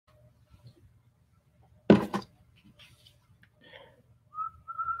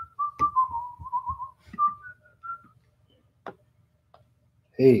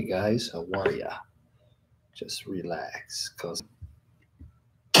Hey guys, how are ya? Just relax, cousin.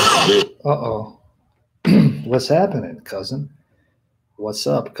 Uh-oh. What's happening, cousin? What's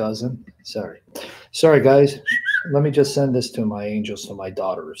up, cousin? Sorry, guys. Let me just send this to my angels, to my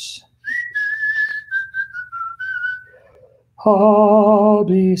daughters. I'll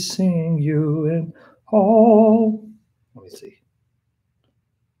be seeing you in all. Let me see.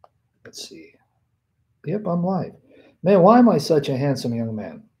 Let's see. Yep, I'm live. Man, why am I such a handsome young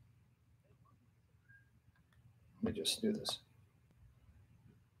man? Let me just do this.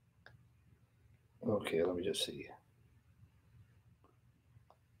 Okay, let me just see.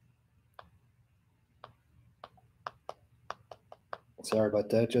 Sorry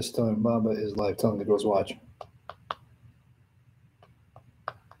about that. Just telling Baba is live. Telling the girls watch.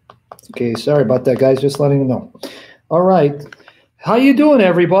 Okay, sorry about that, guys. Just letting you know. All right. How you doing,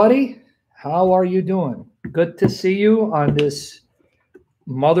 everybody? How are you doing? Good to see you on this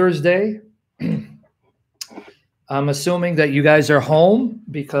Mother's Day. I'm assuming that you guys are home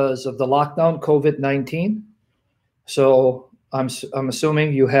because of the lockdown, COVID-19. So I'm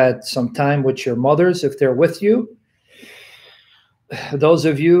assuming you had some time with your mothers if they're with you. Those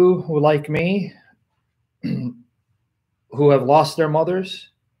of you who, like me, who have lost their mothers,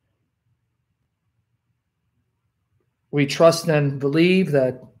 we trust and believe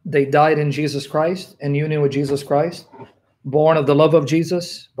that they died in Jesus Christ, in union with Jesus Christ, born of the love of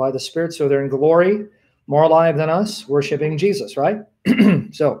Jesus by the Spirit, so they're in glory, more alive than us, worshiping Jesus, right?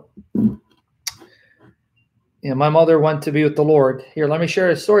 So, yeah, my mother went to be with the Lord. Here, let me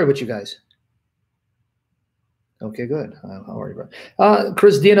share a story with you guys. Okay, good. How are you, brother?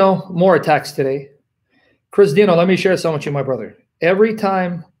 Chris Dino, more attacks today. Chris Dino, let me share something with you, my brother. Every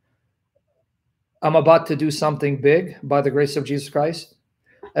time I'm about to do something big by the grace of Jesus Christ,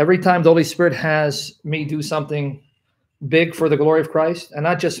 every time the Holy Spirit has me do something big for the glory of Christ, and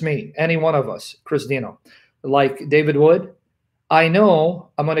not just me, any one of us, Chris Dino, like David Wood, I know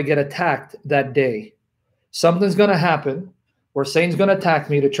I'm going to get attacked that day. Something's going to happen where Satan's going to attack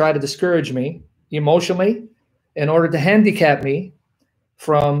me to try to discourage me emotionally in order to handicap me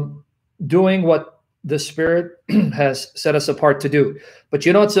from doing what the Spirit has set us apart to do. But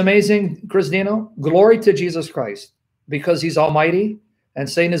you know what's amazing, Chris Dino? Glory to Jesus Christ, because he's almighty and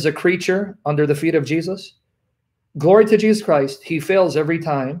Satan is a creature under the feet of Jesus. Glory to Jesus Christ. He fails every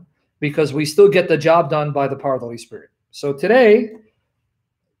time because we still get the job done by the power of the Holy Spirit. So today,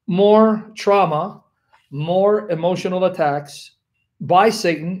 more trauma, more emotional attacks by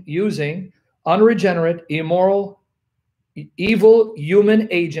Satan using unregenerate, immoral, evil human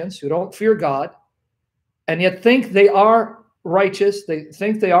agents who don't fear God and yet think they are righteous. They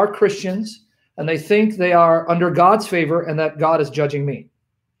think they are Christians and they think they are under God's favor and that God is judging me.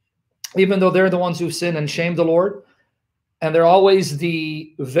 Even though they're the ones who sin and shame the Lord, and they're always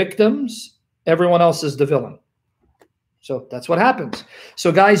the victims, everyone else is the villain. So that's what happens.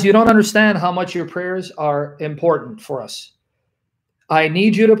 So guys, you don't understand how much your prayers are important for us. I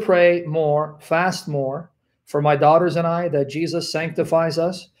need you to pray more, fast more, for my daughters and I, that Jesus sanctifies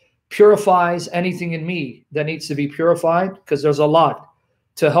us, purifies anything in me that needs to be purified, because there's a lot,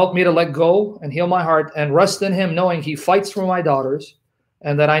 to help me to let go and heal my heart and rest in him, knowing he fights for my daughters,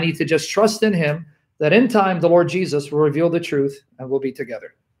 and that I need to just trust in him, that in time the Lord Jesus will reveal the truth and we'll be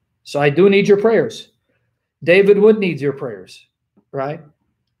together. So I do need your prayers. David Wood needs your prayers, right?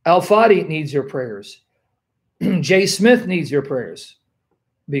 Al-Fadi needs your prayers. Jay Smith needs your prayers,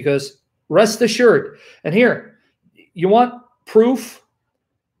 because rest assured, and here, you want proof,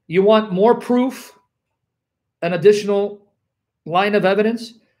 you want more proof, an additional line of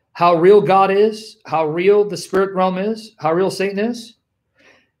evidence, how real God is, how real the spirit realm is, how real Satan is.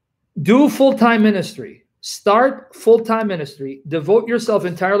 Do full-time ministry. Start full-time ministry. Devote yourself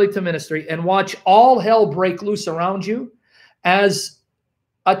entirely to ministry and watch all hell break loose around you as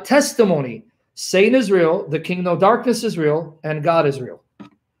a testimony. Satan is real, the kingdom of darkness is real, and God is real.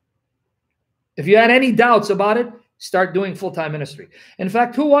 If you had any doubts about it, start doing full-time ministry. In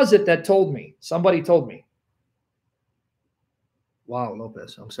fact, who was it that told me? Somebody told me. Wow,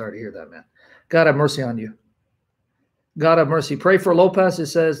 Lopez. I'm sorry to hear that, man. God have mercy on you. God have mercy. Pray for Lopez. It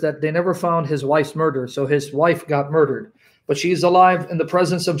says that they never found his wife's murder, so his wife got murdered. But she's alive in the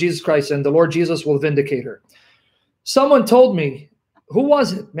presence of Jesus Christ, and the Lord Jesus will vindicate her. Someone told me, who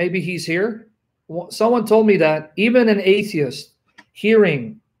was it? Maybe he's here. Someone told me that even an atheist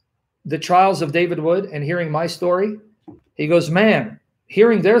hearing the trials of David Wood and hearing my story, he goes, man,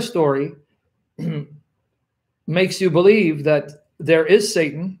 hearing their story makes you believe that there is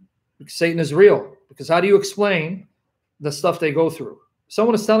Satan. Satan is real. Because how do you explain the stuff they go through?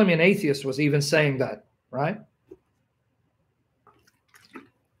 Someone was telling me an atheist was even saying that, right?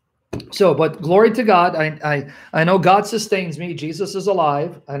 So, but glory to God. I know God sustains me. Jesus is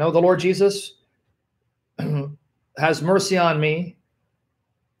alive. I know the Lord Jesus has mercy on me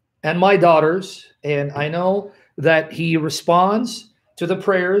and my daughters. And I know that he responds to the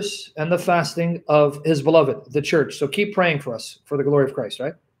prayers and the fasting of his beloved, the church. So keep praying for us for the glory of Christ,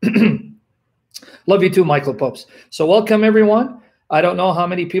 right? Love you too, Michael Popes. So welcome, everyone. I don't know how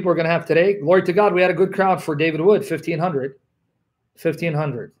many people are going to have today. Glory to God. We had a good crowd for David Wood, 1,500.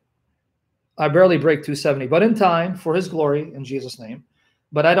 1,500. I barely break 270, but in time for his glory in Jesus' name.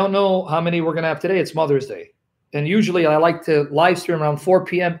 But I don't know how many we're going to have today. It's Mother's Day. And usually I like to live stream around 4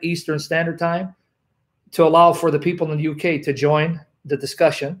 p.m. Eastern Standard Time to allow for the people in the UK to join the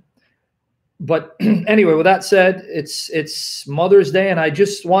discussion. But anyway, with that said, it's Mother's Day, and I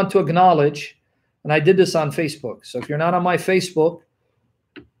just want to acknowledge, and I did this on Facebook. So if you're not on my Facebook,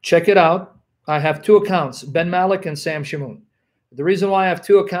 check it out. I have 2 accounts, Ben Malik and Sam Shamoun. The reason why I have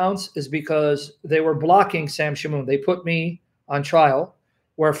 2 accounts is because they were blocking Sam Shamoun. They put me on trial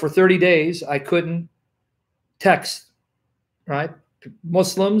where for 30 days I couldn't text, right?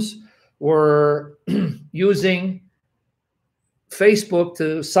 Muslims were using Facebook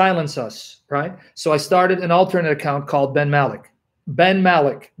to silence us, right? So I started an alternate account called Ben Malik. Ben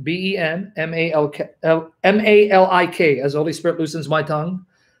Malik, B-E-N-M-A-L-K, as the Holy Spirit loosens my tongue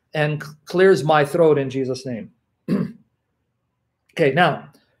and clears my throat in Jesus' name. Okay, now,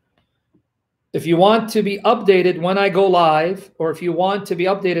 if you want to be updated when I go live, or if you want to be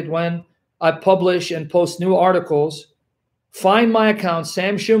updated when I publish and post new articles, find my account,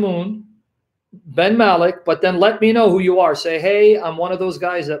 Sam Shamoun, Ben Malik, but then let me know who you are. Say, hey, I'm one of those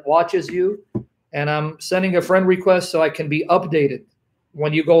guys that watches you, and I'm sending a friend request so I can be updated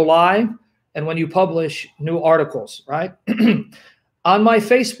when you go live and when you publish new articles, right? On my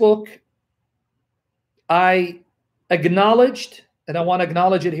Facebook, I acknowledged, and I want to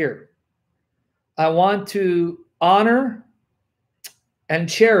acknowledge it here. I want to honor and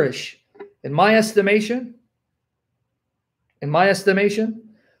cherish, in my estimation,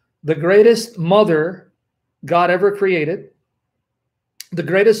 the greatest mother God ever created, the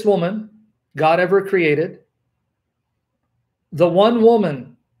greatest woman God ever created, the one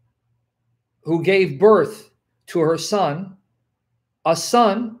woman who gave birth to her son, a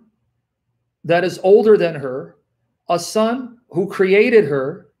son that is older than her, a son who created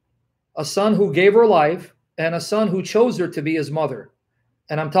her, a son who gave her life, and a son who chose her to be his mother.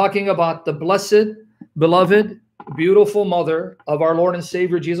 And I'm talking about the blessed, beloved, beautiful mother of our Lord and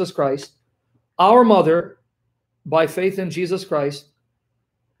Savior Jesus Christ, our mother by faith in Jesus Christ,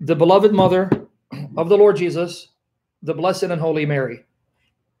 the beloved mother of the Lord Jesus, the blessed and holy Mary,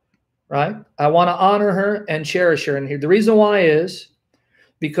 right? I want to honor her and cherish her. And here, the reason why is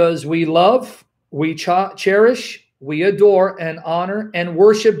because we love, we cherish, we adore and honor and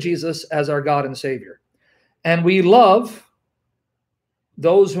worship Jesus as our God and Savior. And we love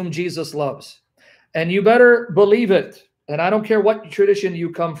those whom Jesus loves. And you better believe it. And I don't care what tradition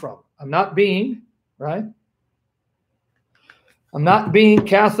you come from. I'm not being, right? I'm not being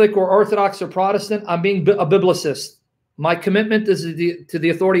Catholic or Orthodox or Protestant. I'm being a biblicist. My commitment is to the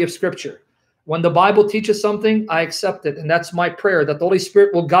authority of Scripture. When the Bible teaches something, I accept it. And that's my prayer, that the Holy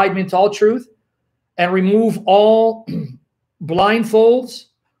Spirit will guide me into all truth and remove all blindfolds,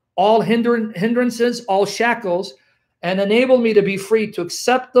 all hindrances, all shackles, and enable me to be free to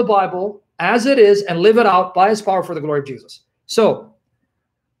accept the Bible as it is and live it out by his power for the glory of Jesus. So,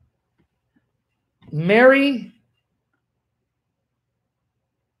 Mary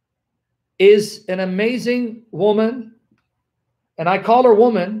is an amazing woman, and I call her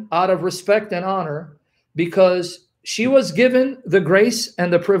woman out of respect and honor because she was given the grace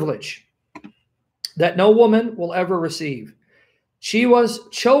and the privilege that no woman will ever receive. She was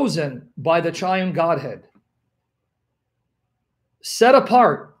chosen by the triune Godhead, set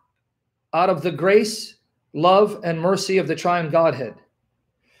apart out of the grace, love, and mercy of the triune Godhead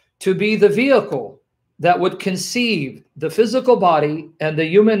to be the vehicle that would conceive the physical body and the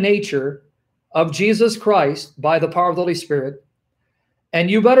human nature of Jesus Christ by the power of the Holy Spirit.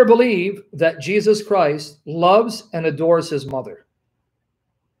 And you better believe that Jesus Christ loves and adores his mother.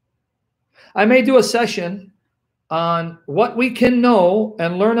 I may do a session on what we can know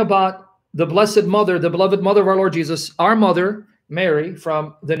and learn about the Blessed Mother, the beloved mother of our Lord Jesus, our mother, Mary,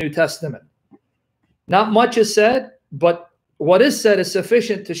 from the New Testament. Not much is said, but what is said is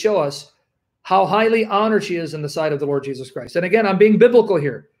sufficient to show us how highly honored she is in the sight of the Lord Jesus Christ. And again, I'm being biblical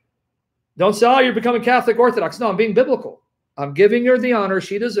here. Don't say, oh, you're becoming Catholic Orthodox. No, I'm being biblical. I'm giving her the honor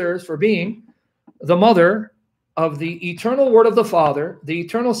she deserves for being the mother of the eternal Word of the Father, the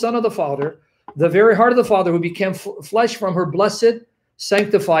eternal Son of the Father, the very heart of the Father who became flesh from her blessed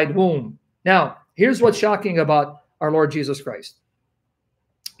sanctified womb. Now, here's what's shocking about our Lord Jesus Christ.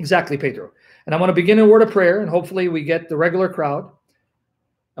 Exactly, Pedro. And I'm going to begin a word of prayer, and hopefully we get the regular crowd.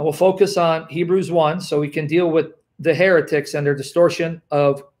 And we'll focus on Hebrews 1 so we can deal with the heretics and their distortion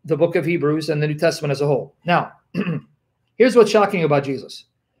of the book of Hebrews and the New Testament as a whole. Now, here's what's shocking about Jesus.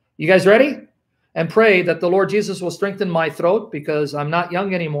 You guys ready? And pray that the Lord Jesus will strengthen my throat, because I'm not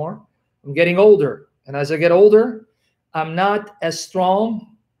young anymore. I'm getting older. And as I get older, I'm not as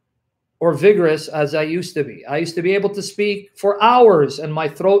strong or vigorous as I used to be. I used to be able to speak for hours and my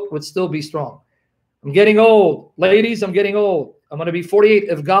throat would still be strong. I'm getting old. Ladies, I'm getting old. I'm going to be 48.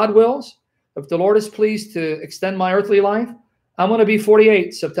 If God wills, if the Lord is pleased to extend my earthly life, I'm going to be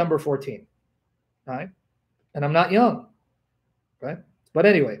 48 September 14. Right? And I'm not young. Right? But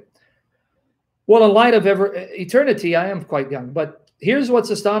anyway, well, in light of eternity, I am quite young. But here's what's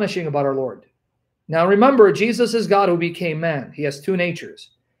astonishing about our Lord. Now remember, Jesus is God who became man. He has two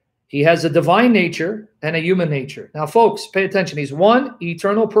natures. He has a divine nature and a human nature. Now, folks, pay attention. He's one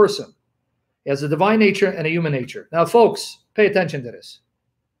eternal person. He has a divine nature and a human nature. Now, folks, pay attention to this.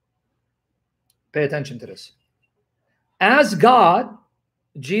 Pay attention to this. As God,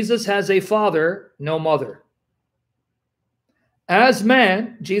 Jesus has a father, no mother. As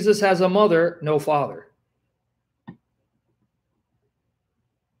man, Jesus has a mother, no father. Did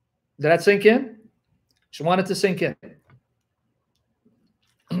that sink in? Just wanted to sink in.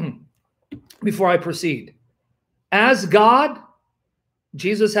 Before I proceed. As God,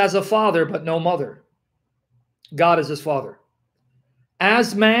 Jesus has a father, but no mother. God is his father.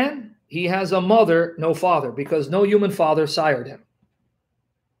 As man, he has a mother, no father, because no human father sired him.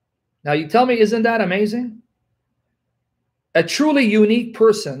 Now you tell me, isn't that amazing? A truly unique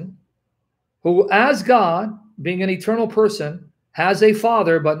person who, as God, being an eternal person, has a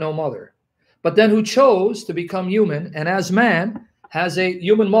father, but no mother. But then who chose to become human, and as man, has a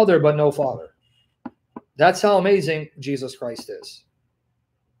human mother, but no father. That's how amazing Jesus Christ is.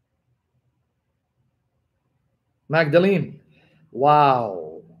 Magdalene.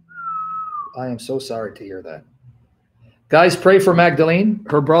 Wow. I am so sorry to hear that. Guys, pray for Magdalene.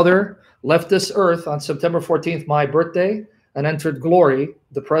 Her brother left this earth on September 14th, my birthday, and entered glory,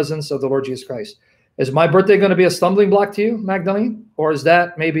 the presence of the Lord Jesus Christ. Is my birthday going to be a stumbling block to you, Magdalene? Or is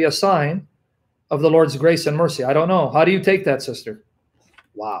that maybe a sign of the Lord's grace and mercy? I don't know. How do you take that, sister?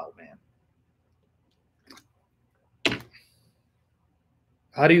 Wow, man.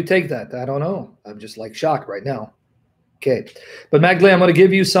 How do you take that? I don't know. I'm just like shocked right now. Okay. But Magdalene, I'm going to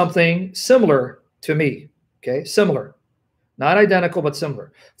give you something similar to me. Okay. Similar. Not identical, but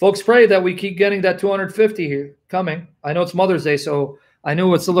similar. Folks, pray that we keep getting that 250 here coming. I know it's Mother's Day, so I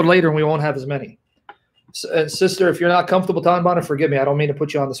know it's a little later and we won't have as many. Sister, if you're not comfortable talking about it, forgive me. I don't mean to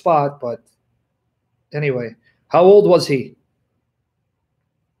put you on the spot, but anyway, how old was he?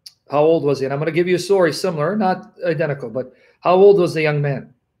 How old was he? And I'm going to give you a story similar, not identical, but how old was the young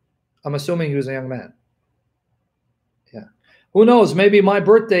man? I'm assuming he was a young man. Yeah. Who knows? Maybe my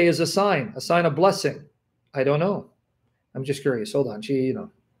birthday is a sign of blessing. I don't know. I'm just curious. Hold on.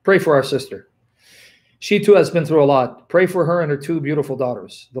 Pray for our sister. She too has been through a lot. Pray for her and her two beautiful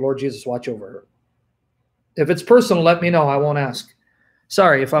daughters. The Lord Jesus watch over her. If it's personal, let me know. I won't ask.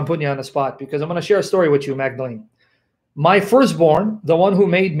 Sorry if I'm putting you on the spot, because I'm going to share a story with you, Magdalene. My firstborn, the one who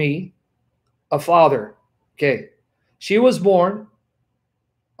made me a father. Okay. She was born.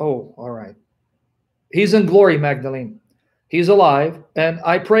 Oh, all right. He's in glory, Magdalene. He's alive. And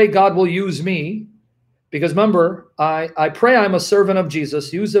I pray God will use me, because remember, I pray I'm a servant of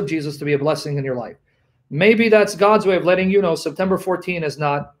Jesus, used of Jesus to be a blessing in your life. Maybe that's God's way of letting you know September 14 is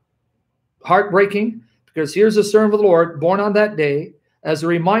not heartbreaking, because here's a servant of the Lord born on that day as a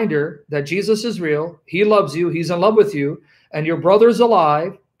reminder that Jesus is real. He loves you. He's in love with you. And your brother's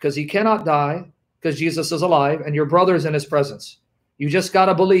alive because he cannot die, because Jesus is alive, and your brother's in his presence. You just got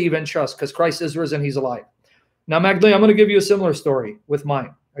to believe and trust, because Christ is risen. He's alive. Now, Magdalene, I'm going to give you a similar story with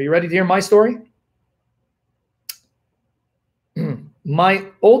mine. Are you ready to hear my story? My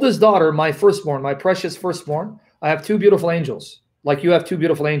oldest daughter, my firstborn, my precious firstborn, I have two beautiful angels. Like you have two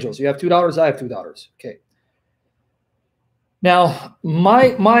beautiful angels. You have two daughters, I have two daughters. Okay. Now,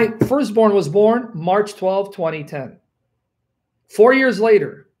 my firstborn was born March 12, 2010. 4 years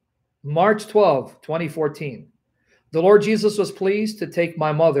later, March 12, 2014, the Lord Jesus was pleased to take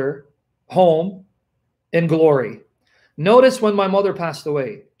my mother home in glory. Notice when my mother passed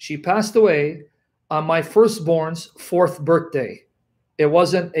away. She passed away on my firstborn's 4th birthday. It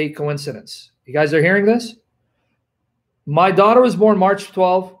wasn't a coincidence. You guys are hearing this? My daughter was born March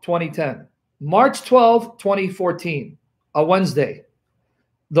 12, 2010. March 12, 2014, a Wednesday.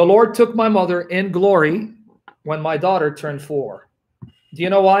 The Lord took my mother in glory when my daughter turned 4. Do you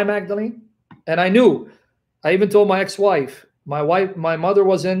know why, Magdalene? And I knew. I even told my ex-wife. My mother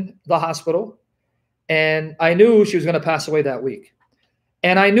was in the hospital, and I knew she was going to pass away that week.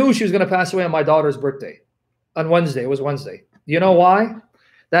 And I knew she was going to pass away on my daughter's birthday, on Wednesday. It was Wednesday. Do you know why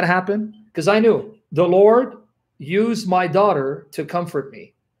that happened? Because I knew the Lord used my daughter to comfort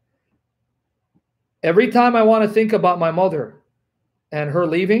me. Every time I want to think about my mother and her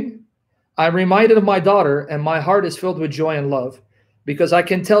leaving, I'm reminded of my daughter, and my heart is filled with joy and love, because I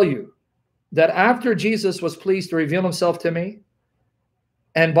can tell you that after Jesus was pleased to reveal himself to me,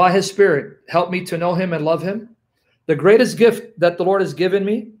 and by his Spirit help me to know him and love him, the greatest gift that the Lord has given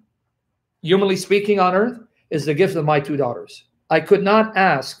me, humanly speaking, on earth, is the gift of my two daughters. I could not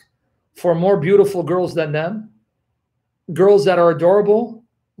ask for more beautiful girls than them, girls that are adorable,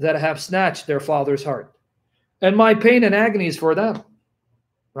 that have snatched their father's heart. And my pain and agony is for them,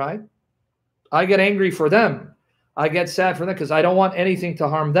 right? I get angry for them. I get sad for them because I don't want anything to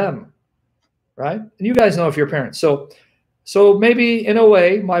harm them, right? And you guys know if you're parents. So maybe in a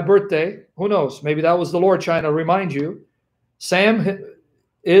way, my birthday, who knows? Maybe that was the Lord trying to remind you. Sam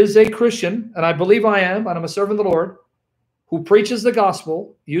is a Christian, and I believe I am, and I'm a servant of the Lord, who preaches the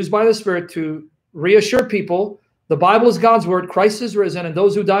gospel, used by the Spirit to reassure people the Bible is God's word, Christ is risen, and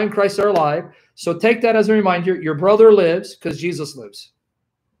those who die in Christ are alive. So take that as a reminder. Your brother lives because Jesus lives.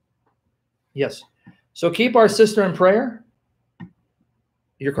 Yes. So keep our sister in prayer.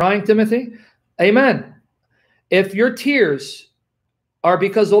 You're crying, Timothy? Amen. If your tears are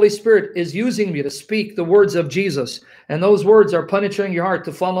because the Holy Spirit is using me to speak the words of Jesus, and those words are penetrating your heart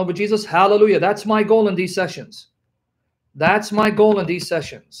to fall in love with Jesus, hallelujah. That's my goal in these sessions. That's my goal in these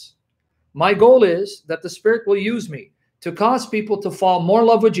sessions. My goal is that the Spirit will use me to cause people to fall more in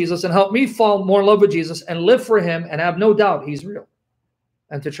love with Jesus and help me fall more in love with Jesus and live for him and have no doubt he's real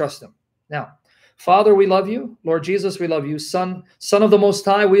and to trust him. Now, Father, we love you. Lord Jesus, we love you. Son of the Most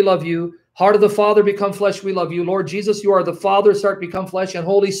High, we love you. Heart of the Father, become flesh, we love you. Lord Jesus, you are the Father's heart, become flesh. And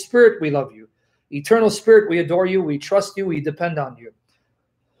Holy Spirit, we love you. Eternal Spirit, we adore you. We trust you. We depend on you.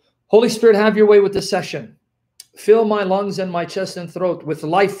 Holy Spirit, have your way with this session. Fill my lungs and my chest and throat with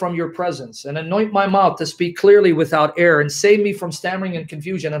life from your presence, and anoint my mouth to speak clearly without error, and save me from stammering and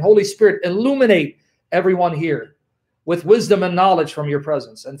confusion. And Holy Spirit, illuminate everyone here with wisdom and knowledge from your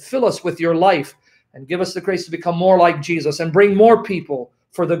presence, and fill us with your life, and give us the grace to become more like Jesus, and bring more people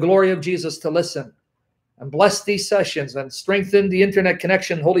for the glory of Jesus to listen. And bless these sessions and strengthen the internet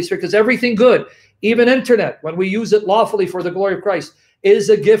connection, Holy Spirit, because everything good, even internet, when we use it lawfully for the glory of Christ, is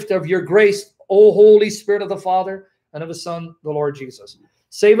a gift of your grace, O Holy Spirit of the Father and of his Son, the Lord Jesus.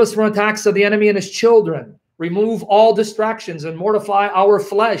 Save us from attacks of the enemy and his children. Remove all distractions and mortify our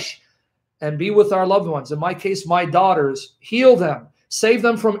flesh, and be with our loved ones. In my case, my daughters. Heal them. Save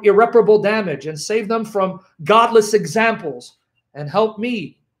them from irreparable damage, and save them from godless examples. And help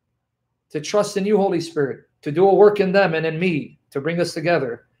me to trust in you, Holy Spirit, to do a work in them and in me, to bring us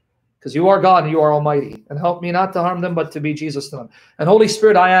together. Because you are God and you are almighty. And help me not to harm them, but to be Jesus to them. And Holy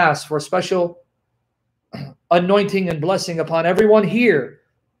Spirit, I ask for a special anointing and blessing upon everyone here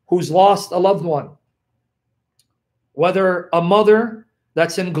who's lost a loved one. Whether a mother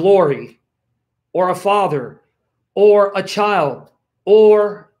that's in glory, or a father, or a child,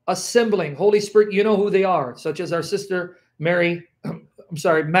 or a sibling. Holy Spirit, you know who they are, such as our sister Magdalene.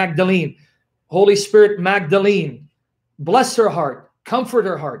 Holy Spirit, Magdalene, bless her heart, comfort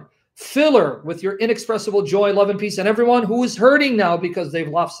her heart. Fill her with your inexpressible joy, love, and peace. And everyone who is hurting now because they've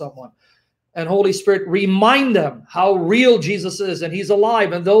lost someone. And Holy Spirit, remind them how real Jesus is, and he's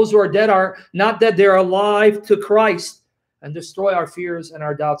alive. And those who are dead are not dead, they're alive to Christ. And destroy our fears and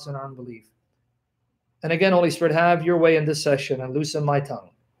our doubts and our unbelief. And again, Holy Spirit, have your way in this session and loosen my tongue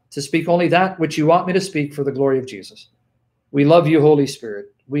to speak only that which you want me to speak for the glory of Jesus. We love you, Holy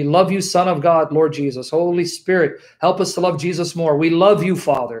Spirit. We love you, Son of God, Lord Jesus. Holy Spirit, help us to love Jesus more. We love you,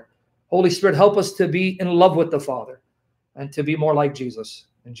 Father. Holy Spirit, help us to be in love with the Father and to be more like Jesus.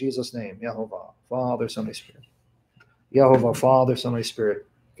 In Jesus' name, Jehovah, Father, Son, Holy Spirit. Jehovah, Father, Son, Holy Spirit.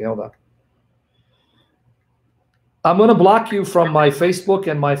 Okay, hold on. I'm going to block you from my Facebook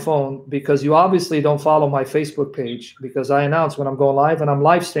and my phone because you obviously don't follow my Facebook page, because I announce when I'm going live, and I'm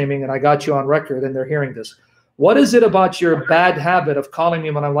live streaming, and I got you on record and they're hearing this. What is it about your bad habit of calling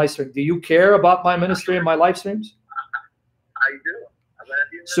me when I'm live streaming? Do you care about my ministry and my live streams? I do.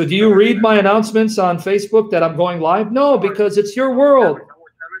 So do you read my announcements on Facebook that I'm going live? No, because it's your world.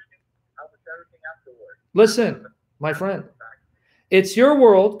 Listen, my friend. It's your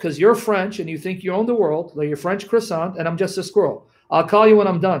world because you're French and you think you own the world. Like you're French croissant, and I'm just a squirrel. I'll call you when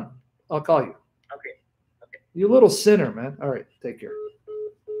I'm done. I'll call you. Okay. You little sinner, man. All right, take care.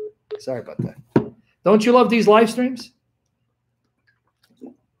 Sorry about that. Don't you love these live streams?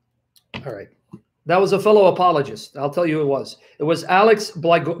 All right. That was a fellow apologist. I'll tell you who it was. It was Alex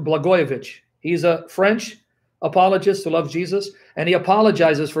Blagojevich. He's a French apologist who loves Jesus, and he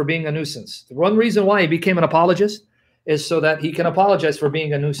apologizes for being a nuisance. The one reason why he became an apologist is so that he can apologize for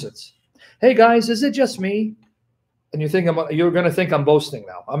being a nuisance. Hey guys, is it just me? And you're going to think I'm boasting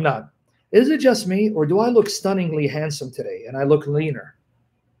now. I'm not. Is it just me, or do I look stunningly handsome today and I look leaner?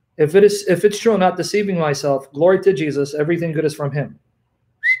 If it's true, I'm not deceiving myself. Glory to Jesus. Everything good is from him.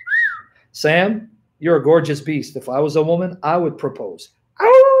 Sam, you're a gorgeous beast. If I was a woman, I would propose.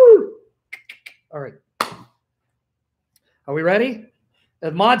 Ow! All right. Are we ready?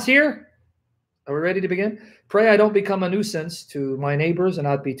 The mods here? Are we ready to begin? Pray I don't become a nuisance to my neighbors and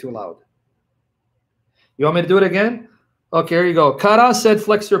not be too loud. You want me to do it again? Okay, here you go. Kara said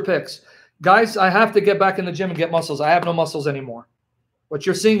flex your pics. Guys, I have to get back in the gym and get muscles. I have no muscles anymore. What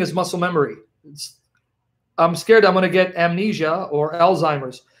you're seeing is muscle memory. I'm scared I'm going to get amnesia or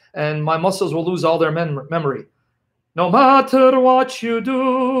Alzheimer's, and my muscles will lose all their memory. No matter what you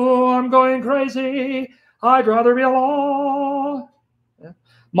do, I'm going crazy. I'd rather be alone. Yeah.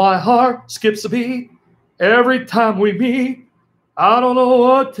 My heart skips a beat every time we meet. I don't know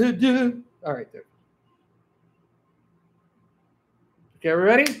what to do. All right, there. Okay, are we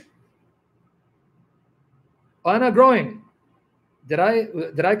ready? Anna growing. Did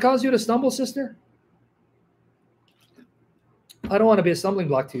I cause you to stumble, sister? I don't want to be a stumbling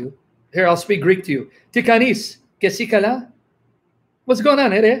block to you. Here, I'll speak Greek to you. Tikanis, kesikala. What's going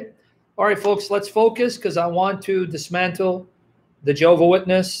on, Ere? All right, folks, let's focus because I want to dismantle the Jehovah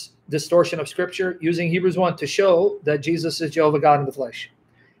Witness distortion of Scripture using Hebrews 1 to show that Jesus is Jehovah God in the flesh.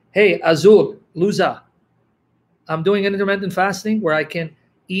 Hey, Azul, Luza, I'm doing intermittent fasting where I can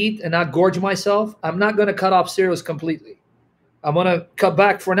eat and not gorge myself. I'm not going to cut off cereals completely. I'm going to cut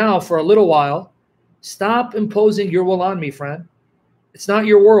back for now for a little while. Stop imposing your will on me, friend. It's not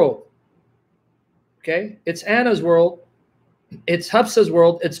your world. Okay? It's Anna's world. It's Hafsa's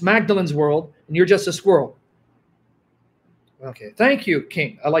world. It's Magdalene's world. And you're just a squirrel. Okay. Thank you,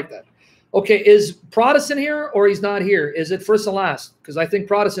 King. I like that. Okay. Is Protestant here or he's not here? Is it first and last? Because I think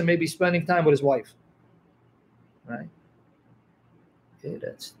Protestant may be spending time with his wife. Right? Okay,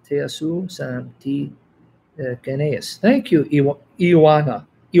 that's Teasu Samti Keneas. Thank you,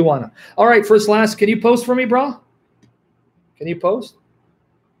 Iwana. All right, first, last. Can you post for me, bro? Can you post?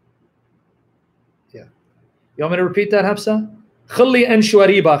 Yeah. You want me to repeat that, Hafsa? Khali and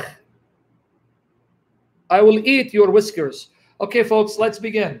Shuaribach. I will eat your whiskers. Okay, folks, let's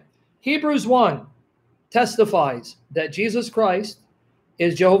begin. Hebrews 1 testifies that Jesus Christ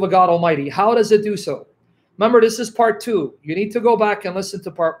is Jehovah God Almighty. How does it do so? Remember, this is part 2. You need to go back and listen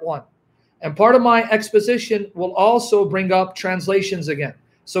to part 1. And part of my exposition will also bring up translations again.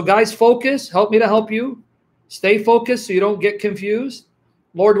 So guys, focus. Help me to help you. Stay focused so you don't get confused.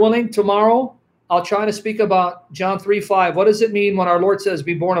 Lord willing, tomorrow I'll try to speak about John 3:5. What does it mean when our Lord says,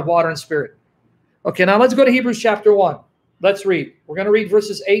 be born of water and spirit? Okay, now let's go to Hebrews chapter 1. Let's read. We're going to read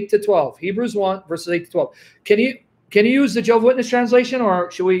verses 8 to 12. Hebrews 1, verses 8 to 12. Can you use the Jehovah's Witness translation,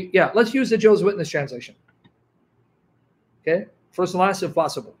 or should we? Yeah, let's use the Jehovah's Witness translation. Okay, first and last if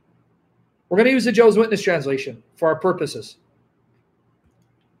possible. We're going to use the Jehovah's Witness translation for our purposes.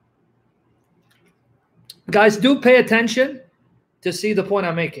 Guys, do pay attention to see the point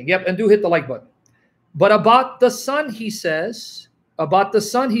I'm making. Yep, and do hit the like button. But about the Son, he says,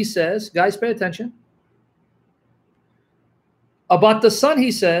 guys, pay attention. About the Son,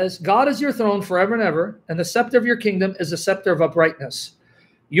 he says, God is your throne forever and ever, and the scepter of your kingdom is the scepter of uprightness.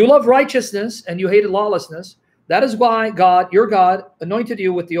 You love righteousness, and you hated lawlessness. That is why God, your God, anointed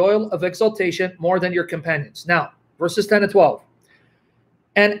you with the oil of exaltation more than your companions. Now, verses 10 and 12.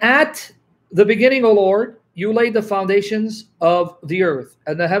 And at the beginning, O Lord, you laid the foundations of the earth,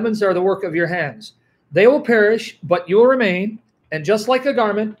 and the heavens are the work of your hands. They will perish, but you will remain, and just like a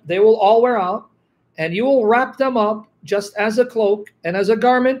garment, they will all wear out, and you will wrap them up just as a cloak and as a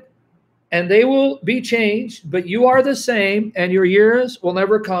garment, and they will be changed, but you are the same, and your years will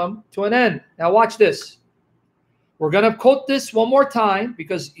never come to an end. Now watch this. We're going to quote this one more time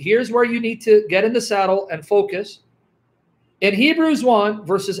because here's where you need to get in the saddle and focus. In Hebrews 1,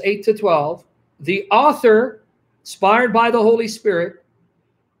 verses 8 to 12, the author, inspired by the Holy Spirit,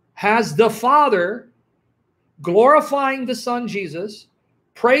 has the Father glorifying the Son Jesus,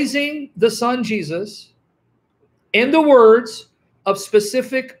 praising the Son Jesus in the words of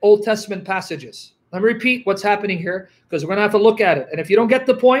specific Old Testament passages. Let me repeat what's happening here because we're going to have to look at it. And if you don't get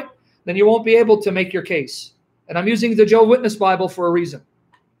the point, then you won't be able to make your case. And I'm using the Jehovah's Witness Bible for a reason.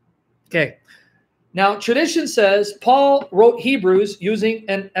 Okay. Now, tradition says Paul wrote Hebrews using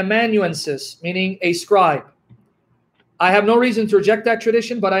an amanuensis, meaning a scribe. I have no reason to reject that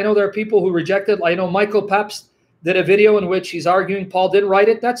tradition, but I know there are people who reject it. I know Michael Pabst did a video in which he's arguing Paul didn't write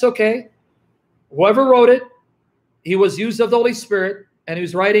it. That's okay. Whoever wrote it, he was used of the Holy Spirit, and he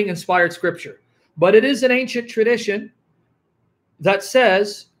was writing inspired scripture. But it is an ancient tradition that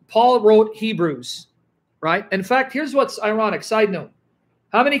says Paul wrote Hebrews, right? In fact, here's what's ironic. Side note.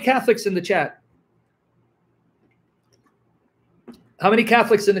 How many Catholics in the chat? How many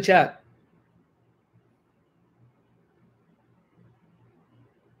Catholics in the chat?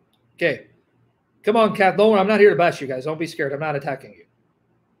 Okay. Come on, Catholic. Don't worry, I'm not here to bash you guys. Don't be scared. I'm not attacking you.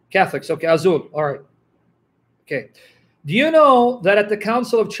 Catholics. Okay. Azul. All right. Okay. Do you know that at the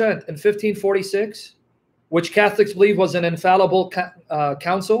Council of Trent in 1546, which Catholics believe was an infallible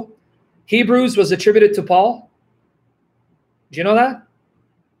council, Hebrews was attributed to Paul? Do you know that?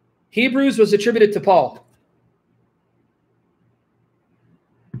 Hebrews was attributed to Paul.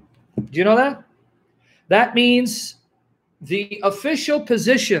 Do you know that? That means the official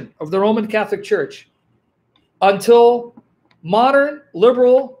position of the Roman Catholic Church until modern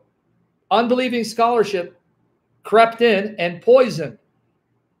liberal unbelieving scholarship crept in and poisoned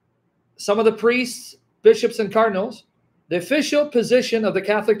some of the priests, bishops, and cardinals. The official position of the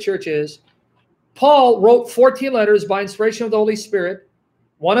Catholic Church is Paul wrote 14 letters by inspiration of the Holy Spirit.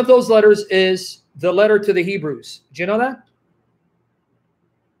 One of those letters is the letter to the Hebrews. Do you know that?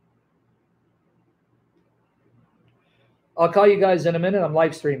 I'll call you guys in a minute. I'm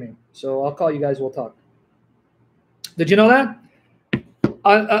live streaming, so I'll call you guys. We'll talk. Did you know that?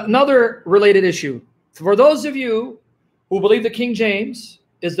 Another related issue. For those of you who believe the King James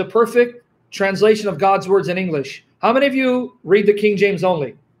is the perfect translation of God's words in English, how many of you read the King James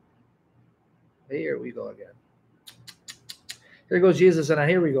only? Here we go again. Here goes Jesus, and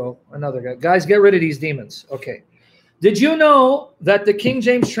here we go. Another guy. Guys, get rid of these demons. Okay. Did you know that the King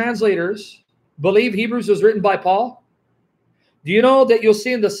James translators believe Hebrews was written by Paul? Do you know that you'll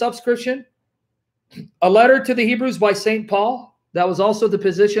see in the subscription a letter to the Hebrews by St. Paul? That was also the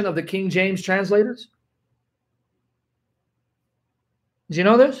position of the King James translators. Did you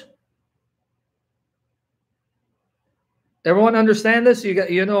know this? Everyone understand this?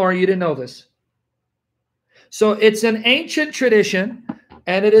 You know, or you didn't know this? So it's an ancient tradition,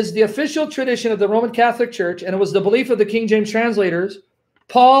 and it is the official tradition of the Roman Catholic Church, and it was the belief of the King James translators.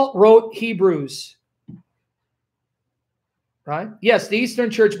 Paul wrote Hebrews. Right? Yes, the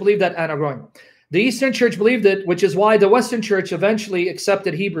Eastern Church believed that, and I'm growing. The Eastern Church believed it, which is why the Western Church eventually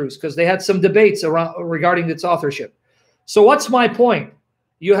accepted Hebrews, because they had some debates regarding its authorship. So what's my point?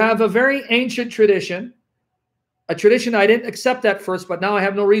 You have a very ancient tradition, a tradition I didn't accept at first, but now I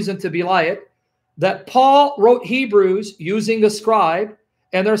have no reason to belie it, that Paul wrote Hebrews using a scribe,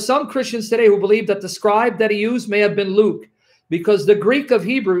 and there are some Christians today who believe that the scribe that he used may have been Luke, because the Greek of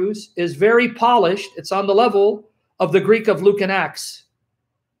Hebrews is very polished. It's on the level of the Greek of Luke and Acts.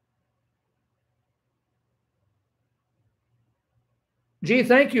 Gee,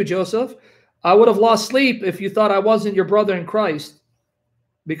 thank you, Joseph. I would have lost sleep if you thought I wasn't your brother in Christ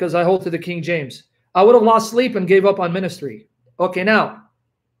because I hold to the King James. I would have lost sleep and gave up on ministry. Okay, now,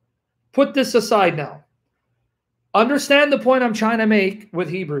 put this aside now. Understand the point I'm trying to make with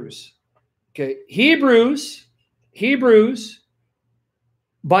Hebrews. Okay, Hebrews,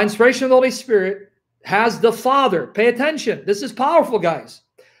 by inspiration of the Holy Spirit, has the Father. Pay attention. This is powerful, guys.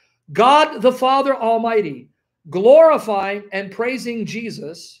 God the Father Almighty, glorifying and praising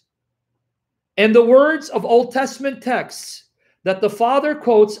Jesus, and the words of Old Testament texts that the Father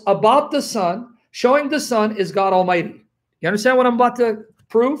quotes about the Son, showing the Son is God Almighty. You understand what I'm about to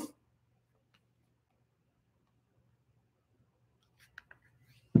prove?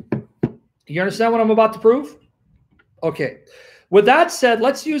 You understand what I'm about to prove? Okay. With that said,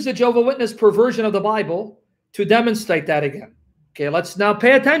 let's use the Jehovah Witness perversion of the Bible to demonstrate that again. Okay, let's now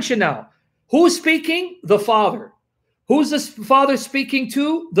pay attention now. Who's speaking? The Father. Who's the Father speaking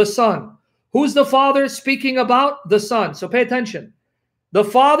to? The Son. Who's the Father speaking about? The Son. So pay attention. The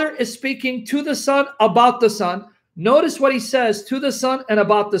Father is speaking to the Son about the Son. Notice what he says to the Son and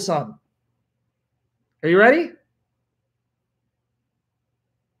about the Son. Are you ready?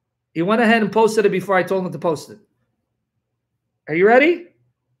 He went ahead and posted it before I told him to post it. Are you ready?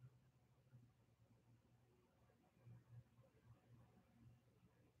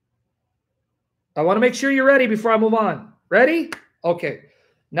 I want to make sure you're ready before I move on. Ready? Okay.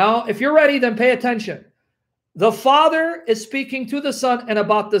 Now, if you're ready, then pay attention. The Father is speaking to the Son and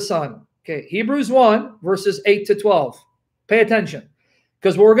about the Son. Okay. Hebrews 1, verses 8 to 12. Pay attention.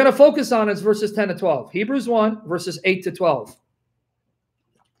 Because what we're going to focus on is verses 10 to 12. Hebrews 1, verses 8 to 12.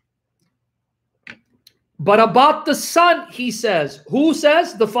 But about the Son, he says. Who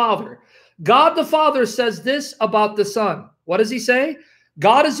says? The Father. God the Father says this about the Son. What does he say?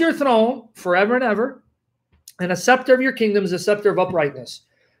 God is your throne forever and ever, and a scepter of your kingdom is a scepter of uprightness.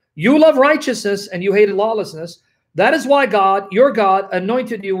 You love righteousness and you hated lawlessness. That is why God, your God,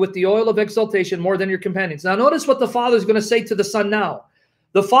 anointed you with the oil of exaltation more than your companions. Now notice what the Father is going to say to the Son now.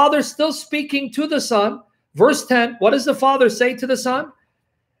 The Father is still speaking to the Son. Verse 10, what does the Father say to the Son?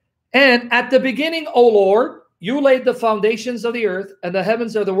 And at the beginning, O Lord, you laid the foundations of the earth, and the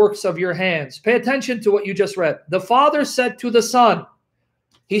heavens are the works of your hands. Pay attention to what you just read. The Father said to the Son,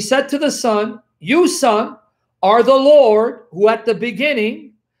 he said to the Son, you, Son, are the Lord who at the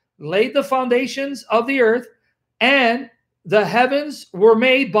beginning laid the foundations of the earth, and the heavens were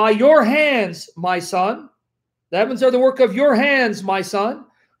made by your hands, my Son. The heavens are the work of your hands, my Son.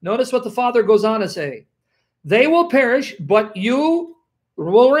 Notice what the Father goes on to say. They will perish, but you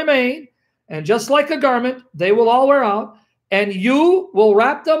will remain. And just like a garment, they will all wear out. And you will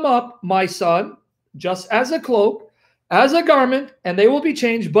wrap them up, my Son, just as a cloak, as a garment, and they will be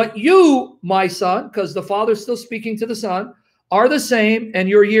changed. But you, my Son, because the Father's still speaking to the Son, are the same, and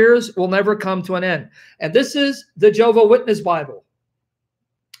your years will never come to an end. And this is the Jehovah Witness Bible.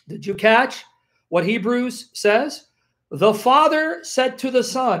 Did you catch what Hebrews says? The Father said to the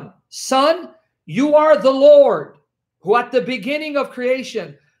Son, Son, you are the Lord who at the beginning of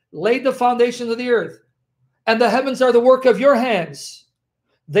creation laid the foundations of the earth, and the heavens are the work of your hands.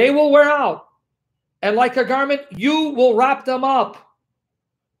 They will wear out, and like a garment, you will wrap them up,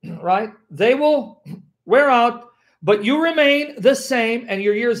 right? They will wear out, but you remain the same, and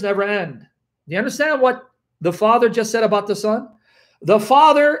your years never end. Do you understand what the Father just said about the Son? The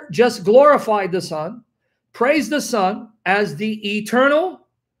Father just glorified the Son, praised the Son as the eternal,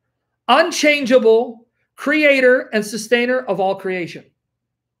 unchangeable creator and sustainer of all creation.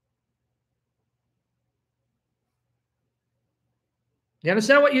 You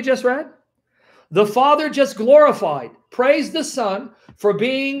understand what you just read? The Father just glorified, praised the Son for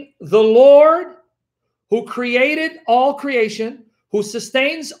being the Lord who created all creation, who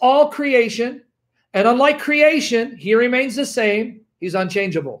sustains all creation, and unlike creation, he remains the same. He's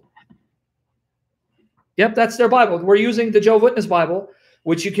unchangeable. Yep, that's their Bible. We're using the Jehovah Witness Bible,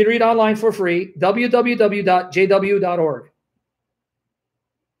 which you can read online for free, www.jw.org.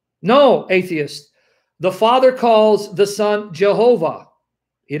 No, atheist. The Father calls the Son Jehovah.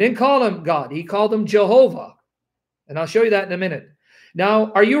 He didn't call him God. He called him Jehovah. And I'll show you that in a minute.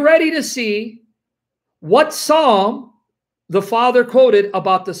 Now, are you ready to see what psalm the Father quoted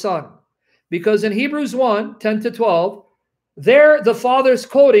about the Son? Because in Hebrews 1, 10 to 12, there the Father's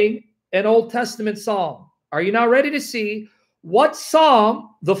quoting an Old Testament psalm. Are you now ready to see what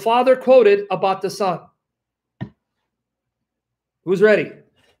psalm the Father quoted about the Son? Who's ready?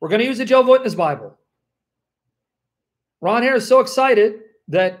 We're going to use the Jehovah Witness Bible. Ron here is so excited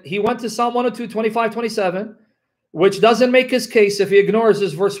that he went to Psalm 102, 25, 27, which doesn't make his case if he ignores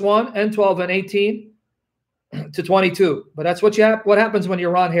his verse 1 and 12 and 18 to 22. But that's what happens when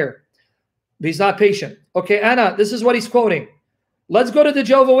you're Ron here. He's not patient. Okay, Anna, this is what he's quoting. Let's go to the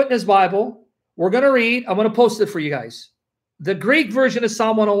Jehovah Witness Bible. We're going to read. I'm going to post it for you guys. The Greek version is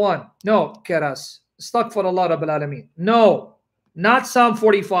Psalm 101. No, Keras. Astaghfirullah Rabbil Alameen. No, not Psalm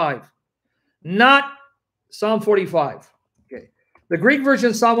 45. Not Psalm 45. Okay. The Greek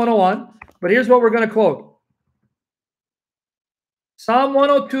version is Psalm 101, but here's what we're going to quote. Psalm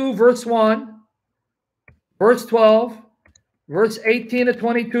 102, verse 1, verse 12, verse 18 to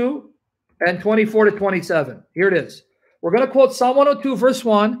 22, and 24 to 27. Here it is. We're going to quote Psalm 102, verse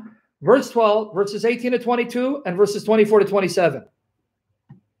 1, verse 12, verses 18 to 22, and verses 24 to 27.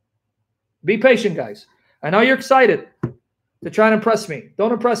 Be patient, guys. I know you're excited to try and impress me.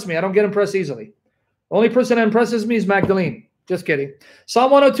 Don't impress me. I don't get impressed easily. The only person that impresses me is Magdalene. Just kidding.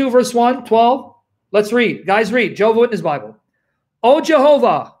 Psalm 102, verse 1, 12. Let's read. Guys, read. Jehovah Witness Bible. O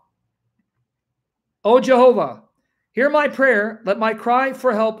Jehovah, hear my prayer. Let my cry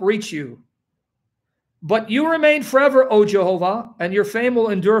for help reach you. But you remain forever, O Jehovah, and your fame will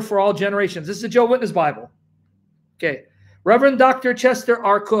endure for all generations. This is the Jehovah Witness Bible. Okay. Reverend Dr. Chester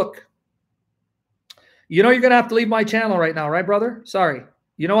R. Cook. You know you're going to have to leave my channel right now, right, brother? Sorry.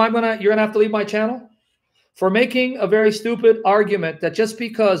 You know you're going to have to leave my channel? For making a very stupid argument that just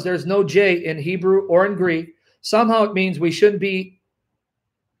because there's no J in Hebrew or in Greek, somehow it means we shouldn't be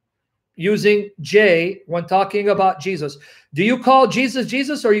using J when talking about Jesus. Do you call Jesus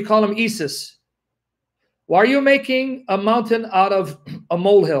Jesus or you call him Isis? Why are you making a mountain out of a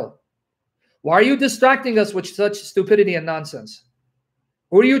molehill? Why are you distracting us with such stupidity and nonsense?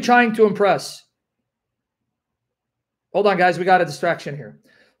 Who are you trying to impress? Hold on, guys. We got a distraction here.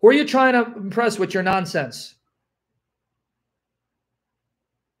 Who are you trying to impress with your nonsense?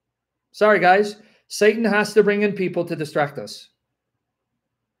 Sorry, guys. Satan has to bring in people to distract us.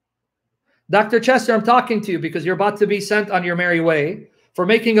 Dr. Chester, I'm talking to you because you're about to be sent on your merry way for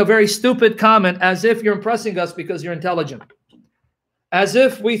making a very stupid comment as if you're impressing us because you're intelligent. As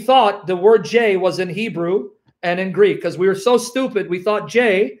if we thought the word J was in Hebrew and in Greek, because we were so stupid we thought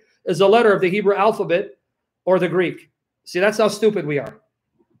J is a letter of the Hebrew alphabet or the Greek. See, that's how stupid we are.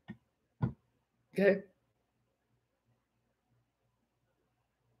 Okay?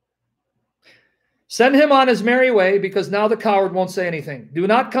 Send him on his merry way, because now the coward won't say anything. Do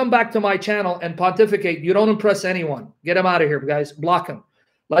not come back to my channel and pontificate. You don't impress anyone. Get him out of here, guys. Block him.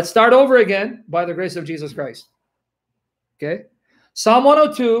 Let's start over again by the grace of Jesus Christ. Okay? Psalm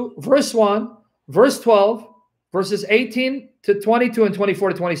 102, verse 1, verse 12, verses 18 to 22 and 24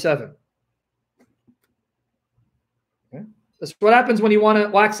 to 27. Okay? That's what happens when you want to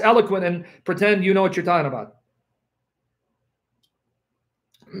wax eloquent and pretend you know what you're talking about.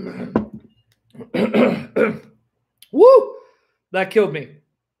 Woo! That killed me.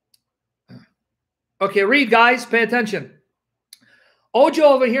 Okay, read, guys. Pay attention. O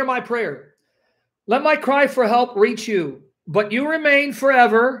Jehovah, hear my prayer. Let my cry for help reach you. But you remain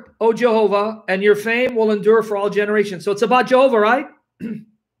forever, O Jehovah, and your fame will endure for all generations. So it's about Jehovah, right?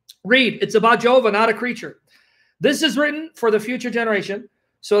 Read. It's about Jehovah, not a creature. This is written for the future generation,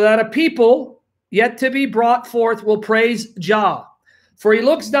 so that a people yet to be brought forth will praise Jah. For he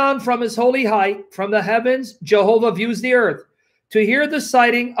looks down from his holy height, from the heavens, Jehovah views the earth, to hear the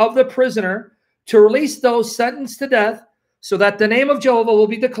citing of the prisoner, to release those sentenced to death, so that the name of Jehovah will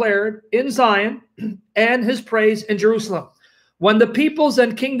be declared in Zion and his praise in Jerusalem. When the peoples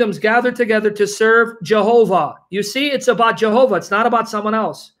and kingdoms gather together to serve Jehovah. You see, it's about Jehovah. It's not about someone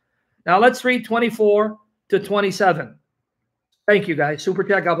else. Now let's read 24 to 27. Thank you, guys. Super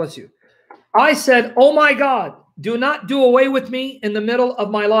chat. God bless you. I said, oh my God, do not do away with me in the middle of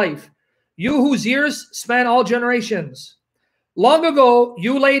my life, you whose years span all generations. Long ago,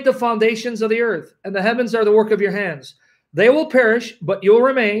 you laid the foundations of the earth, and the heavens are the work of your hands. They will perish, but you will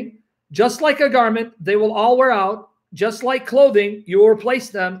remain. Just like a garment, they will all wear out. Just like clothing, you will replace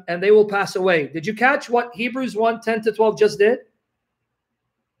them, and they will pass away. Did you catch what Hebrews 1, 10 to 12 just did?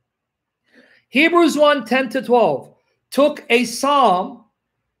 Hebrews 1, 10 to 12 took a psalm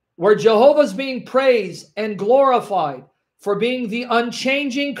where Jehovah's being praised and glorified for being the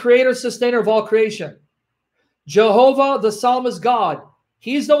unchanging creator, sustainer of all creation. Jehovah, the psalmist God,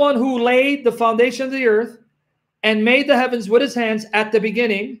 he's the one who laid the foundation of the earth and made the heavens with his hands at the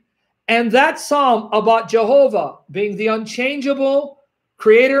beginning. And that psalm about Jehovah being the unchangeable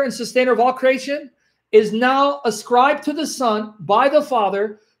creator and sustainer of all creation is now ascribed to the Son by the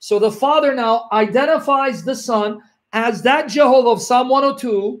Father. So the Father now identifies the Son as that Jehovah of Psalm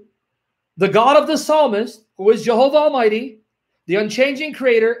 102, the God of the psalmist, who is Jehovah Almighty, the unchanging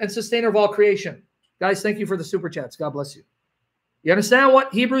creator and sustainer of all creation. Guys, thank you for the super chats. God bless you. You understand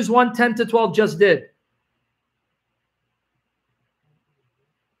what Hebrews 1, 10 to 12 just did?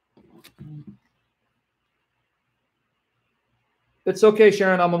 It's okay,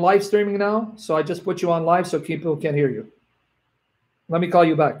 Sharon. I'm live streaming now, so I just put you on live so people can hear you. Let me call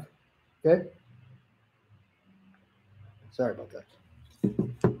you back, okay? Sorry about that.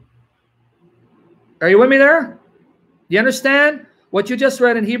 Are you with me there? Do you understand what you just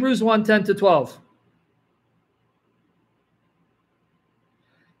read in Hebrews 1, 10 to 12?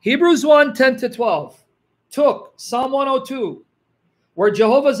 Hebrews 1, 10 to 12 took Psalm 102, where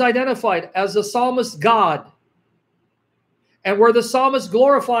Jehovah is identified as the psalmist God, and where the psalmist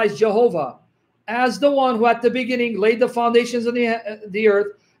glorifies Jehovah as the one who at the beginning laid the foundations of the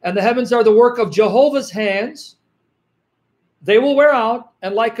earth, and the heavens are the work of Jehovah's hands. They will wear out,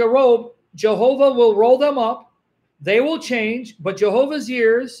 and like a robe, Jehovah will roll them up. They will change, but Jehovah's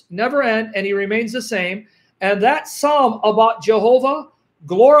years never end, and he remains the same. And that psalm about Jehovah,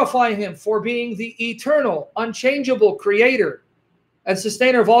 glorifying him for being the eternal, unchangeable creator and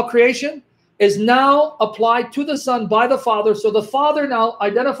sustainer of all creation, is now applied to the Son by the Father. So the Father now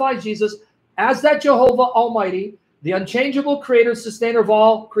identifies Jesus as that Jehovah Almighty, the unchangeable creator, sustainer of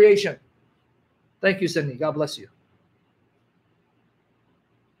all creation. Thank you, Sydney. God bless you.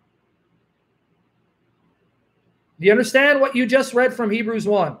 Do you understand what you just read from Hebrews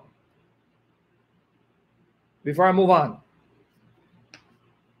 1? Before I move on.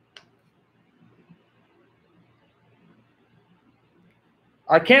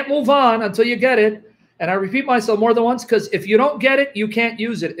 I can't move on until you get it. And I repeat myself more than once, because if you don't get it, you can't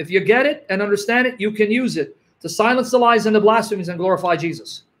use it. If you get it and understand it, you can use it to silence the lies and the blasphemies and glorify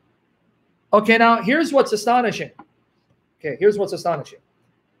Jesus. Okay, now here's what's astonishing. Okay, here's what's astonishing.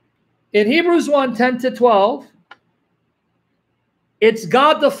 In Hebrews 1, 10 to 12, It's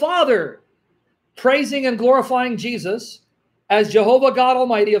God the Father praising and glorifying Jesus as Jehovah God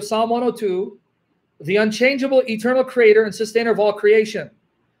Almighty of Psalm 102, the unchangeable, eternal creator and sustainer of all creation.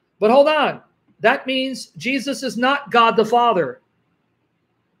 But hold on. That means Jesus is not God the Father.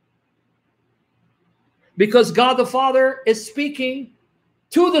 Because God the Father is speaking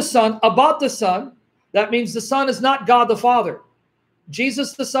to the Son about the Son. That means the Son is not God the Father.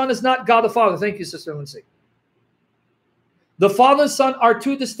 Jesus the Son is not God the Father. Thank you, Sister Lindsay. The Father and Son are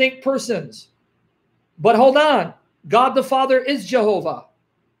two distinct persons. But hold on. God the Father is Jehovah.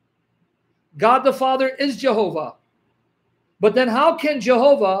 God the Father is Jehovah. But then how can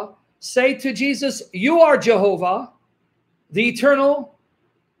Jehovah say to Jesus, you are Jehovah, the eternal,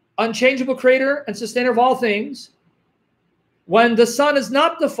 unchangeable creator and sustainer of all things, when the Son is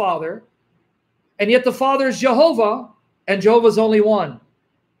not the Father, and yet the Father is Jehovah, and Jehovah is only one?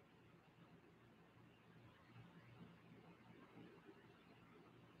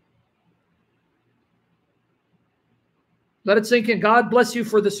 Let it sink in. God bless you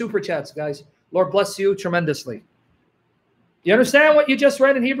for the super chats, guys. Lord bless you tremendously. You understand what you just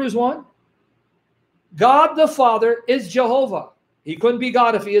read in Hebrews 1? God the Father is Jehovah. He couldn't be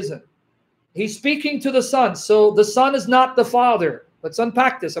God if he isn't. He's speaking to the Son. So the Son is not the Father. Let's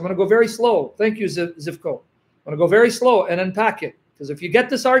unpack this. I'm going to go very slow. Thank you, Zivko. I'm going to go very slow and unpack it. Because if you get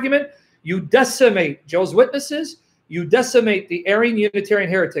this argument, you decimate Joe's witnesses. You decimate the Arian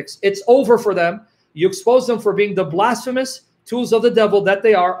Unitarian heretics. It's over for them. You expose them for being the blasphemous tools of the devil that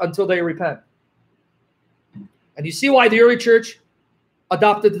they are until they repent. And you see why the early church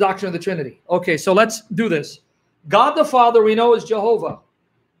adopted the doctrine of the Trinity. Okay, so let's do this. God the Father we know is Jehovah.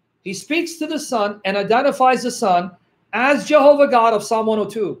 He speaks to the Son and identifies the Son as Jehovah God of Psalm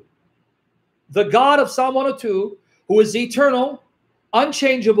 102. The God of Psalm 102, who is eternal,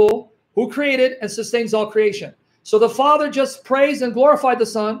 unchangeable, who created and sustains all creation. So the Father just praised and glorified the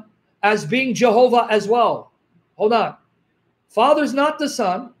Son as being Jehovah as well. Hold on. Father's not the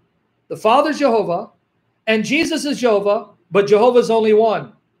Son. The Father's Jehovah. And Jesus is Jehovah, but Jehovah is only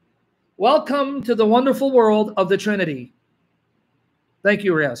one. Welcome to the wonderful world of the Trinity. Thank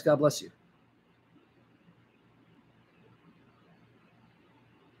you, Riaz. God bless you.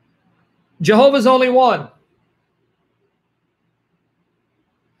 Jehovah's only one.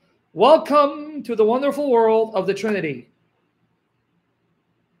 Welcome to the wonderful world of the Trinity.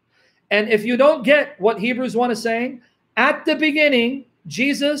 And if you don't get what Hebrews 1 is saying, at the beginning,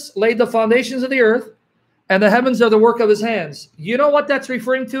 Jesus laid the foundations of the earth, and the heavens are the work of his hands. You know what that's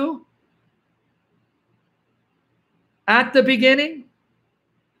referring to? At the beginning,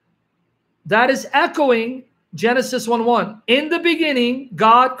 that is echoing Genesis 1:1. In the beginning,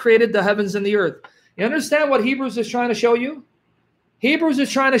 God created the heavens and the earth. You understand what Hebrews is trying to show you? Hebrews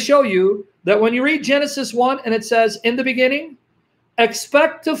is trying to show you that when you read Genesis 1 and it says, in the beginning,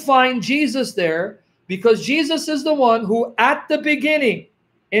 expect to find Jesus there, because Jesus is the one who at the beginning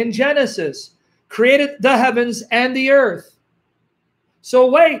in Genesis created the heavens and the earth. So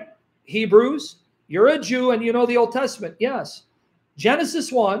wait, Hebrews, you're a Jew and you know the Old Testament. Yes.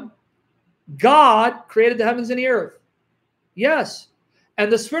 Genesis 1, God created the heavens and the earth. Yes. And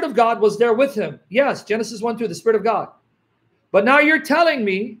the Spirit of God was there with him. Yes. Genesis 1:2, the Spirit of God. But now you're telling